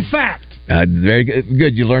middle name. Fun fact. Very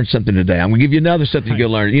good. You learned something today. I'm going to give you another something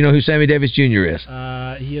you'll learn. You know who Sammy Davis Jr. is?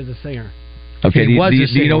 He is a singer. Okay. Do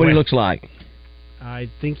you know what he looks like?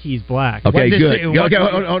 I think he's black. Okay, good. Okay,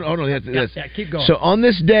 hold on. Yeah, keep going. So on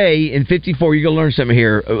this day in 54, you're going to learn something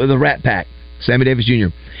here. The Rat Pack, Sammy Davis Jr.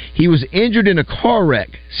 He was injured in a car wreck,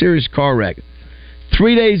 serious car wreck.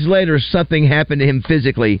 3 days later, something happened to him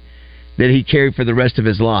physically that he carried for the rest of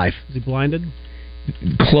his life. Is he blinded?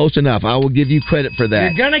 Close enough. I will give you credit for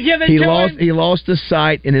that. You're gonna give it to him? He lost the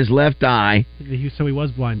sight in his left eye. So he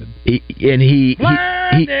was blinded. He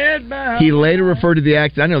later referred to the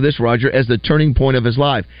accident, I know this, Roger, as the turning point of his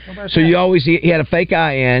life. So you always he had a fake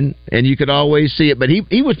eye in, and you could always see it. But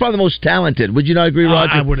he was probably the most talented. Would you not agree,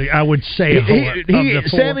 Roger? I would say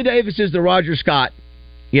Sammy Davis is the Roger Scott.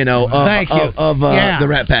 You know, the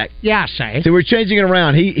Rat Pack. Yeah, I say. So we're changing it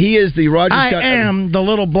around. He is the Roger Scott. I am the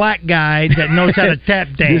little black guy that knows how to tap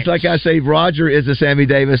dance. Just like I say, Roger is the Sammy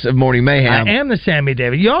Davis of Morning Mayhem. I am the Sammy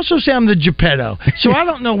Davis. You also say I'm the Geppetto. So I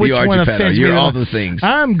don't know which one offends me. You're all the things.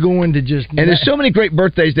 I'm going to just... And there's so many great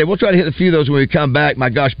birthdays today. We'll try to hit a few of those when we come back. My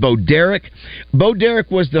gosh, Bo Derek. Bo Derek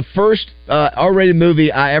was the first R-rated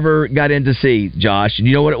movie I ever got in to see, Josh. And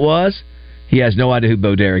you know what it was? He has no idea who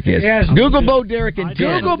Bo Derek is. Google Bo Derek in 10.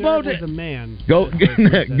 Google Bo Derek. Man.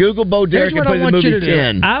 Google Bo Derek and play the movie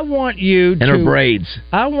 10. I want you to... And her braids.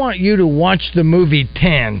 I want you to watch the movie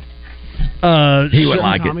 10. He would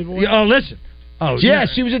like it. Oh, listen. Oh,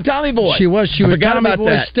 yes, she was in Tommy Boy. She was Tommy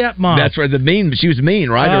Boy's stepmom. That's right. She was mean,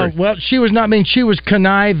 right? Well, she was not mean. She was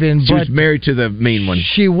conniving. She was married to the mean one.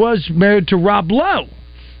 She was married to Rob Lowe.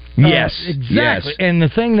 Yes, exactly. Yes. And the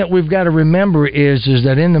thing that we've got to remember is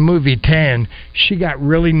that in the movie 10, she got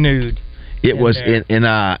really nude. It was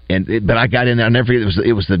but I got in there. I'll never forget.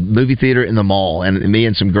 It was the movie theater in the mall, and me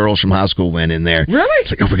and some girls from high school went in there. Really? It's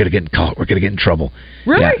like, we're gonna get caught. We're gonna get in trouble.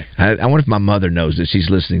 Really? Yeah. I wonder if my mother knows that she's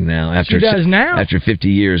listening now. She does now. After 50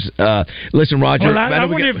 years. Listen, Roger. Well, I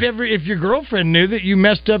wonder if your girlfriend knew that you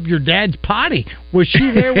messed up your dad's potty. Was she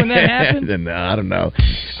there when that happened? No, I don't know.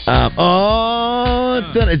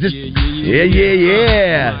 Is this?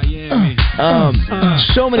 Yeah.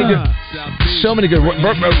 So many good.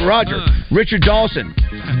 Roger. Richard Dawson.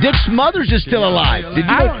 Dick Smothers is still alive. Did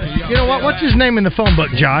you know what? What's his name in the phone book,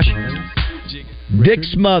 Josh? Dick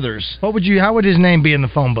Smothers. How would his name be in the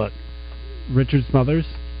phone book? Richard Smothers?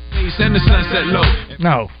 Send the sunset low.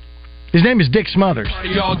 No. His name is Dick Smothers. So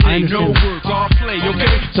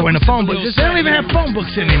in the phone book, they don't even have phone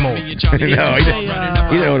books anymore. No, you don't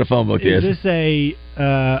know what a phone book is. Is this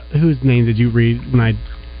whose name did you read when I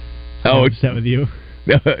was upset with you?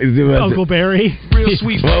 Uncle Barry. Real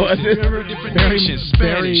sweet. Barry.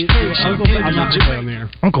 I'm not on there.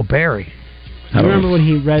 Uncle Barry. I remember when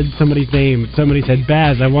he read somebody's name. Somebody said,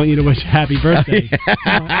 "Baz, I want you to wish a happy birthday."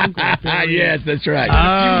 Yes, that's right.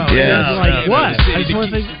 Oh, yes. Like, what? I just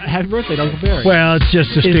want to say happy birthday to Uncle Barry. Well, it's just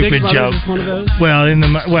a Is stupid Big Brother joke. just one of those?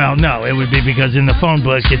 Well, no, it would be because in the phone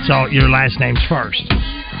book it's all your last name's first.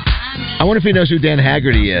 I wonder if he knows who Dan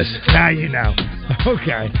Haggerty is. Now you know.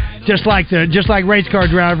 Okay, just like race car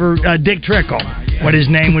driver Dick Trickle, what his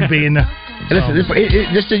name would be in the. Listen,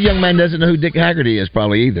 this young man doesn't know who Dick Haggerty is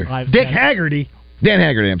probably either. Dick Haggerty. Dan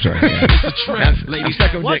Haggerty, I'm sorry.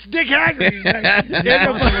 What's Dick Haggerty?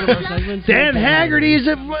 Dan Haggerty is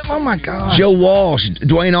oh my God. Joe Walsh,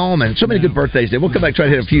 Dwayne Allman, so many good birthdays there. We'll come back and try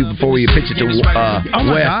to hit a few before we pitch it to Wes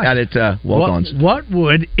out at Walk-Ons. What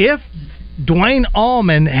would if Dwayne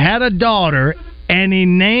Allman had a daughter and he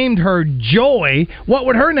named her Joy? What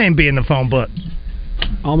would her name be in the phone book?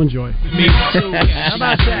 Almond Joy. How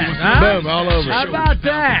about that? Huh? Boom, all over. How about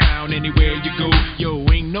that? Anywhere you go, yo,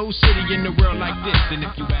 ain't no city in the world like this. And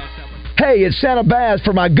if you ask Hey, it's Santa Baz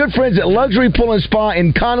for my good friends at Luxury Pool and Spa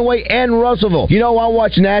in Conway and Russellville. You know, I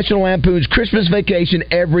watch National Lampoon's Christmas Vacation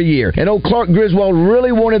every year, and old Clark Griswold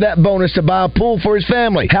really wanted that bonus to buy a pool for his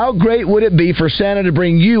family. How great would it be for Santa to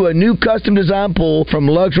bring you a new custom-designed pool from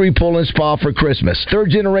Luxury Pool and Spa for Christmas?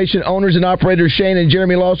 Third-generation owners and operators Shane and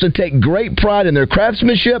Jeremy Lawson take great pride in their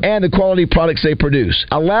craftsmanship and the quality products they produce.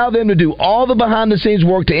 Allow them to do all the behind-the-scenes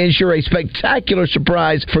work to ensure a spectacular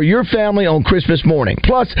surprise for your family on Christmas morning.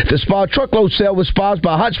 Plus, the spa truckload sale with Spas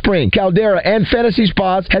by Hot Spring, Caldera, and Fantasy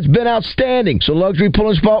Spas has been outstanding, so Luxury Pool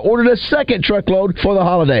and Spa ordered a second truckload for the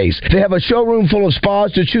holidays. They have a showroom full of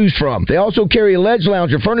spas to choose from. They also carry ledge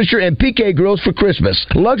lounger furniture and PK grills for Christmas.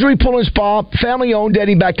 Luxury Pool and Spa, family-owned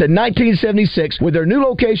dating back to 1976, with their new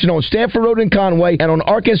location on Stanford Road in Conway and on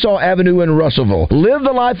Arkansas Avenue in Russellville. Live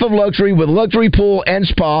the life of luxury with Luxury Pool and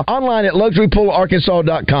Spa, online at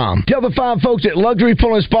LuxuryPoolArkansas.com. Tell the fine folks at Luxury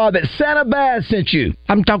Pool and Spa that Santa Baz sent you.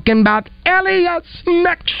 I'm talking about Elias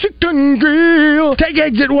Mexican Grill. Take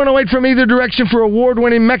exit 108 from either direction for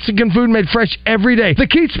award-winning Mexican food made fresh every day. The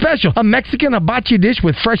Keith Special, a Mexican hibachi dish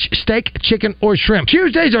with fresh steak, chicken, or shrimp.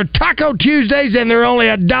 Tuesdays are Taco Tuesdays, and they're only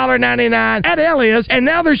 $1.99 at Elias, and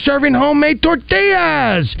now they're serving homemade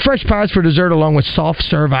tortillas. Fresh pies for dessert along with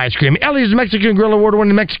soft-serve ice cream. Elias Mexican Grill,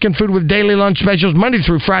 award-winning Mexican food with daily lunch specials Monday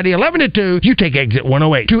through Friday, 11 to 2. You take exit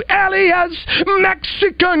 108 to Elias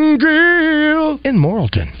Mexican Grill in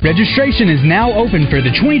Morrilton. Registration is now open for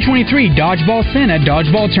the 2023 Dodgeball Santa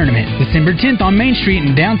Dodgeball Tournament, December 10th on Main Street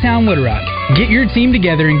in downtown Little Rock. Get your team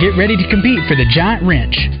together and get ready to compete for the giant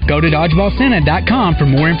wrench. Go to dodgeballsanta.com for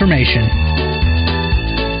more information.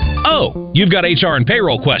 Oh, you've got HR and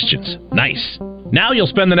payroll questions. Nice. Now you'll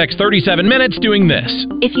spend the next 37 minutes doing this.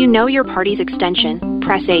 If you know your party's extension,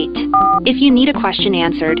 press 8. If you need a question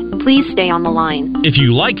answered, please stay on the line. If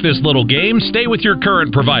you like this little game, stay with your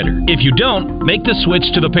current provider. If you don't, make the switch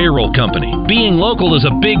to the payroll company. Being local is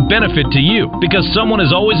a big benefit to you because someone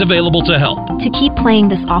is always available to help. To keep playing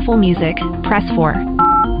this awful music, press 4.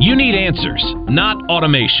 You need answers, not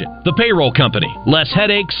automation. The payroll company. Less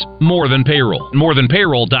headaches, more than payroll.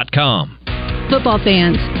 Morethanpayroll.com. Football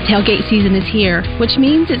fans, tailgate season is here, which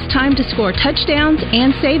means it's time to score touchdowns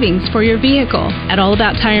and savings for your vehicle. At All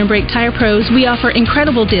About Tire and Brake Tire Pros, we offer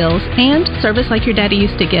incredible deals and service like your daddy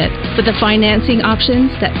used to get, with the financing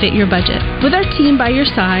options that fit your budget. With our team by your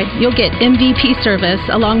side, you'll get MVP service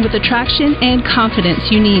along with the traction and confidence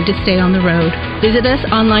you need to stay on the road. Visit us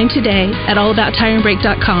online today at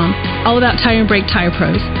allabouttireandbrake.com. All About Tire and Brake Tire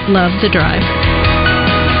Pros. Love the drive.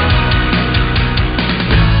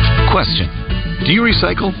 Question. Do you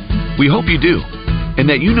recycle? We hope you do, and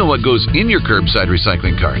that you know what goes in your curbside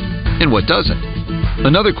recycling cart and what doesn't.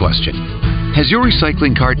 Another question. Has your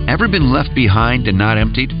recycling cart ever been left behind and not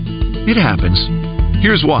emptied? It happens.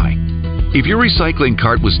 Here's why. If your recycling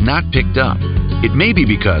cart was not picked up, it may be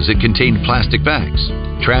because it contained plastic bags,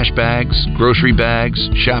 trash bags, grocery bags,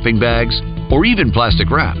 shopping bags, or even plastic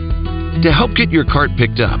wrap. To help get your cart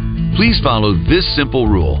picked up, please follow this simple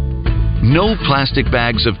rule. No plastic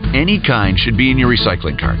bags of any kind should be in your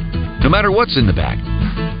recycling cart, no matter what's in the bag.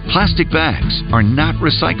 Plastic bags are not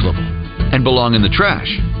recyclable and belong in the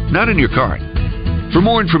trash, not in your cart. For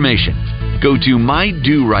more information, go to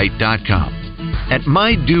mydoright.com. At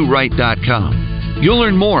mydoright.com, you'll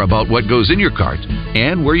learn more about what goes in your cart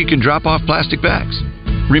and where you can drop off plastic bags.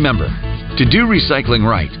 Remember, to do recycling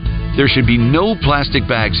right, there should be no plastic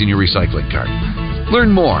bags in your recycling cart.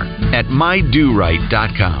 Learn more at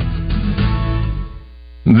mydoright.com.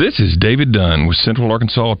 This is David Dunn with Central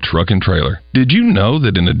Arkansas Truck and Trailer. Did you know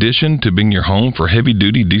that in addition to being your home for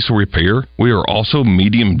heavy-duty diesel repair, we are also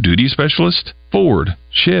medium-duty specialists? Ford,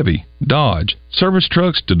 Chevy, Dodge, service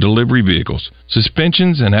trucks to delivery vehicles,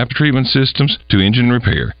 suspensions and after-treatment systems to engine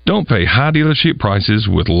repair. Don't pay high dealership prices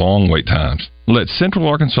with long wait times. Let Central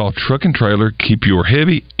Arkansas Truck and Trailer keep your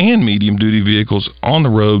heavy and medium-duty vehicles on the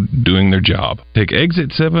road doing their job. Take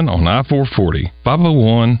Exit 7 on I-440,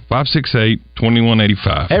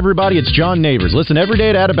 501-568-2185. Hey everybody, it's John Neighbors. Listen every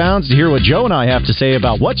day at Out of Bounds to hear what Joe and I have to say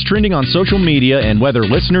about what's trending on social media and whether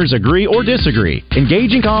listeners agree or disagree.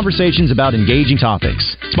 Engaging conversations about engaging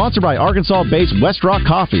topics. Sponsored by Arkansas-based West Rock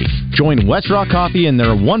Coffee. Join West Rock Coffee and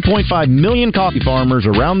their 1.5 million coffee farmers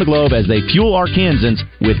around the globe as they fuel Arkansans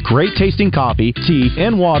with great-tasting coffee, tea,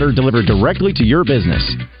 and water delivered directly to your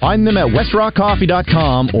business. Find them at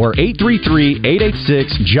westrockcoffee.com or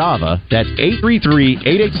 833-886-JAVA. That's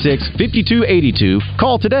 833-886-5282.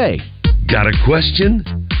 Call today. Got a question?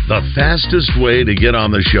 The fastest way to get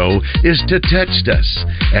on the show is to text us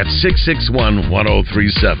at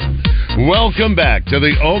 661-1037. Welcome back to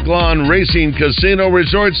the Oaklawn Racing Casino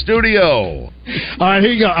Resort Studio. All right,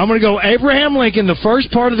 here you go. I'm going to go Abraham Lincoln, the first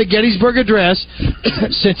part of the Gettysburg Address,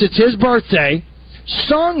 since it's his birthday,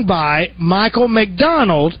 sung by Michael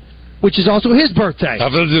McDonald, which is also his birthday.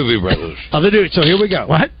 Of the Doobie Brothers. Of the Doobie. So here we go.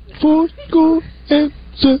 What? 4 and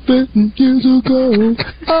 7 years ago,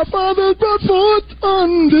 our fathers brought forth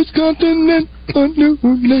on this continent a new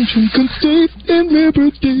nation conceived in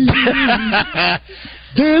liberty,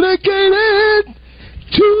 dedicated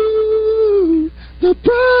to the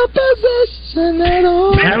proposition that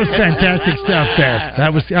all. That was fantastic stuff there.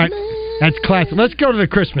 That was that's classic. Let's go to the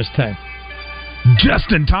Christmas time.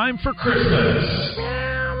 Just in time for Christmas.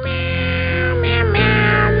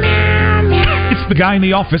 It's the guy in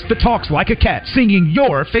the office that talks like a cat, singing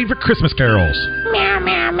your favorite Christmas carols.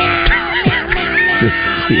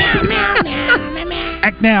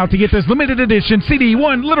 Act now to get this limited edition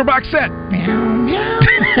CD1 litter box set.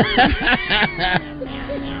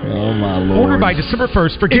 Oh, my Lord. Order by December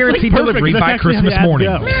 1st for guaranteed delivery by Christmas morning.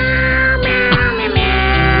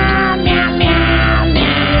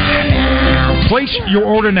 Place your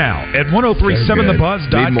order now at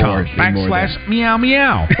 1037thebuzz.com/meow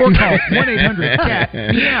meow or call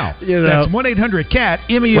 1-800-CAT-MEOW. That's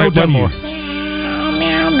 1-800-CAT-MEOW.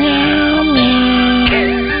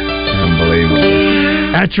 Unbelievable.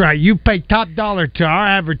 That's right. You pay top dollar to our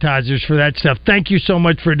advertisers for that stuff. Thank you so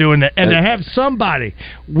much for doing that. And to have somebody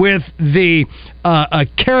with the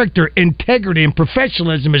character, integrity, and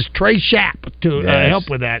professionalism as Trey Schapp to help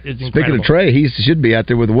with that is incredible. Speaking of Trey, he should be out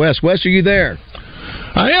there with Wes. Wes, are you there?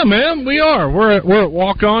 I am, man. We are. We're at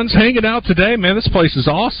Walk-Ons hanging out today, man. This place is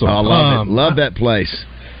awesome. I love it. Love that place.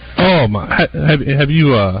 Oh my! Have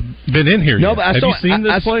you been in here yet? No, but have you seen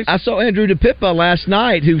this place? I saw Andrew DePippa last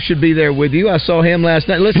night, who should be there with you. I saw him last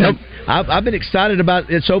night. Listen, I've been excited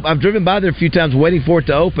about it. So I've driven by there a few times, waiting for it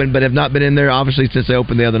to open, but have not been in there obviously since they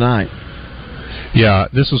opened the other night. Yeah,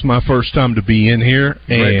 this was my first time to be in here,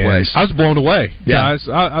 Great place. I was blown away, guys.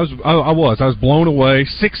 I was blown away.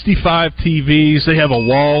 65 TVs. They have a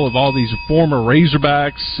wall of all these former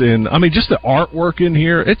Razorbacks, and I mean, just the artwork in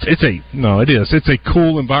here. It's a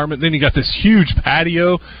cool environment. Then you got this huge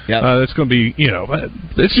patio. That's going to be,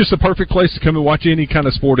 it's just a perfect place to come and watch any kind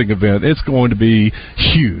of sporting event. It's going to be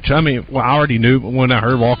huge. I mean, I already knew when I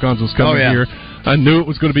heard Walk-Ons was coming here. I knew it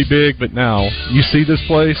was going to be big, but now you see this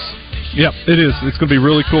place. Yep, it is. It's going to be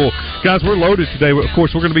really cool. Guys, we're loaded today. Of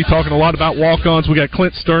course, we're going to be talking a lot about walk-ons. We got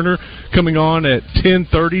Clint Sterner coming on at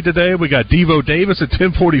 10:30 today. We got Devo Davis at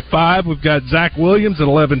 10:45. We've got Zach Williams at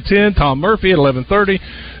 11:10. Tom Murphy at 11:30.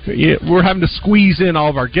 Yeah, we're having to squeeze in all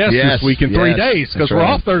of our guests this week in 3 days because we're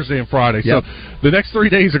off Thursday and Friday. Yep. So the next 3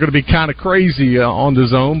 days are going to be kind of crazy on the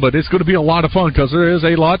zone, but it's going to be a lot of fun because there is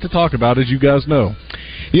a lot to talk about, as you guys know.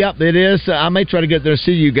 Yep, it is. I may try to get there to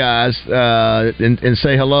see you guys and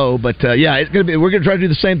say hello, but it's going to be. We're going to try to do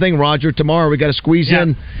the same thing, Roger. Tomorrow we got to squeeze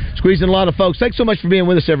in a lot of folks. Thanks so much for being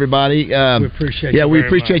with us, everybody. We appreciate. we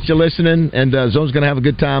appreciate you listening, and Zone's going to have a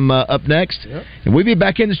good time up next, and we'll be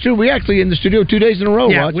back in the studio. We're actually in the studio 2 days in a row.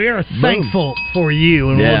 Yeah, Roger. we are thankful for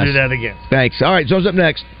you, and we'll do that again. Thanks. All right, Zone's up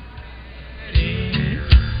next.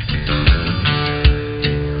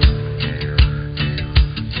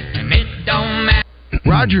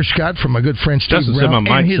 Roger Scott from my good friend Steve Brown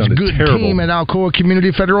and his good team at Alcoa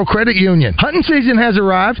Community Federal Credit Union. Hunting season has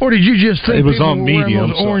arrived, or did you just think it was people on were medium,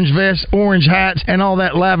 wearing those orange vests, orange hats, and all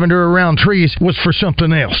that lavender around trees was for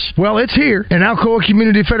something else? Well, it's here, and Alcoa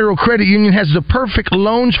Community Federal Credit Union has the perfect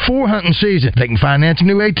loans for hunting season. They can finance a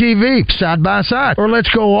new ATV, side by side, or let's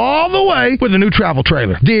go all the way with a new travel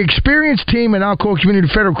trailer. The experienced team at Alcoa Community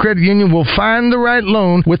Federal Credit Union will find the right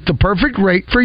loan with the perfect rate for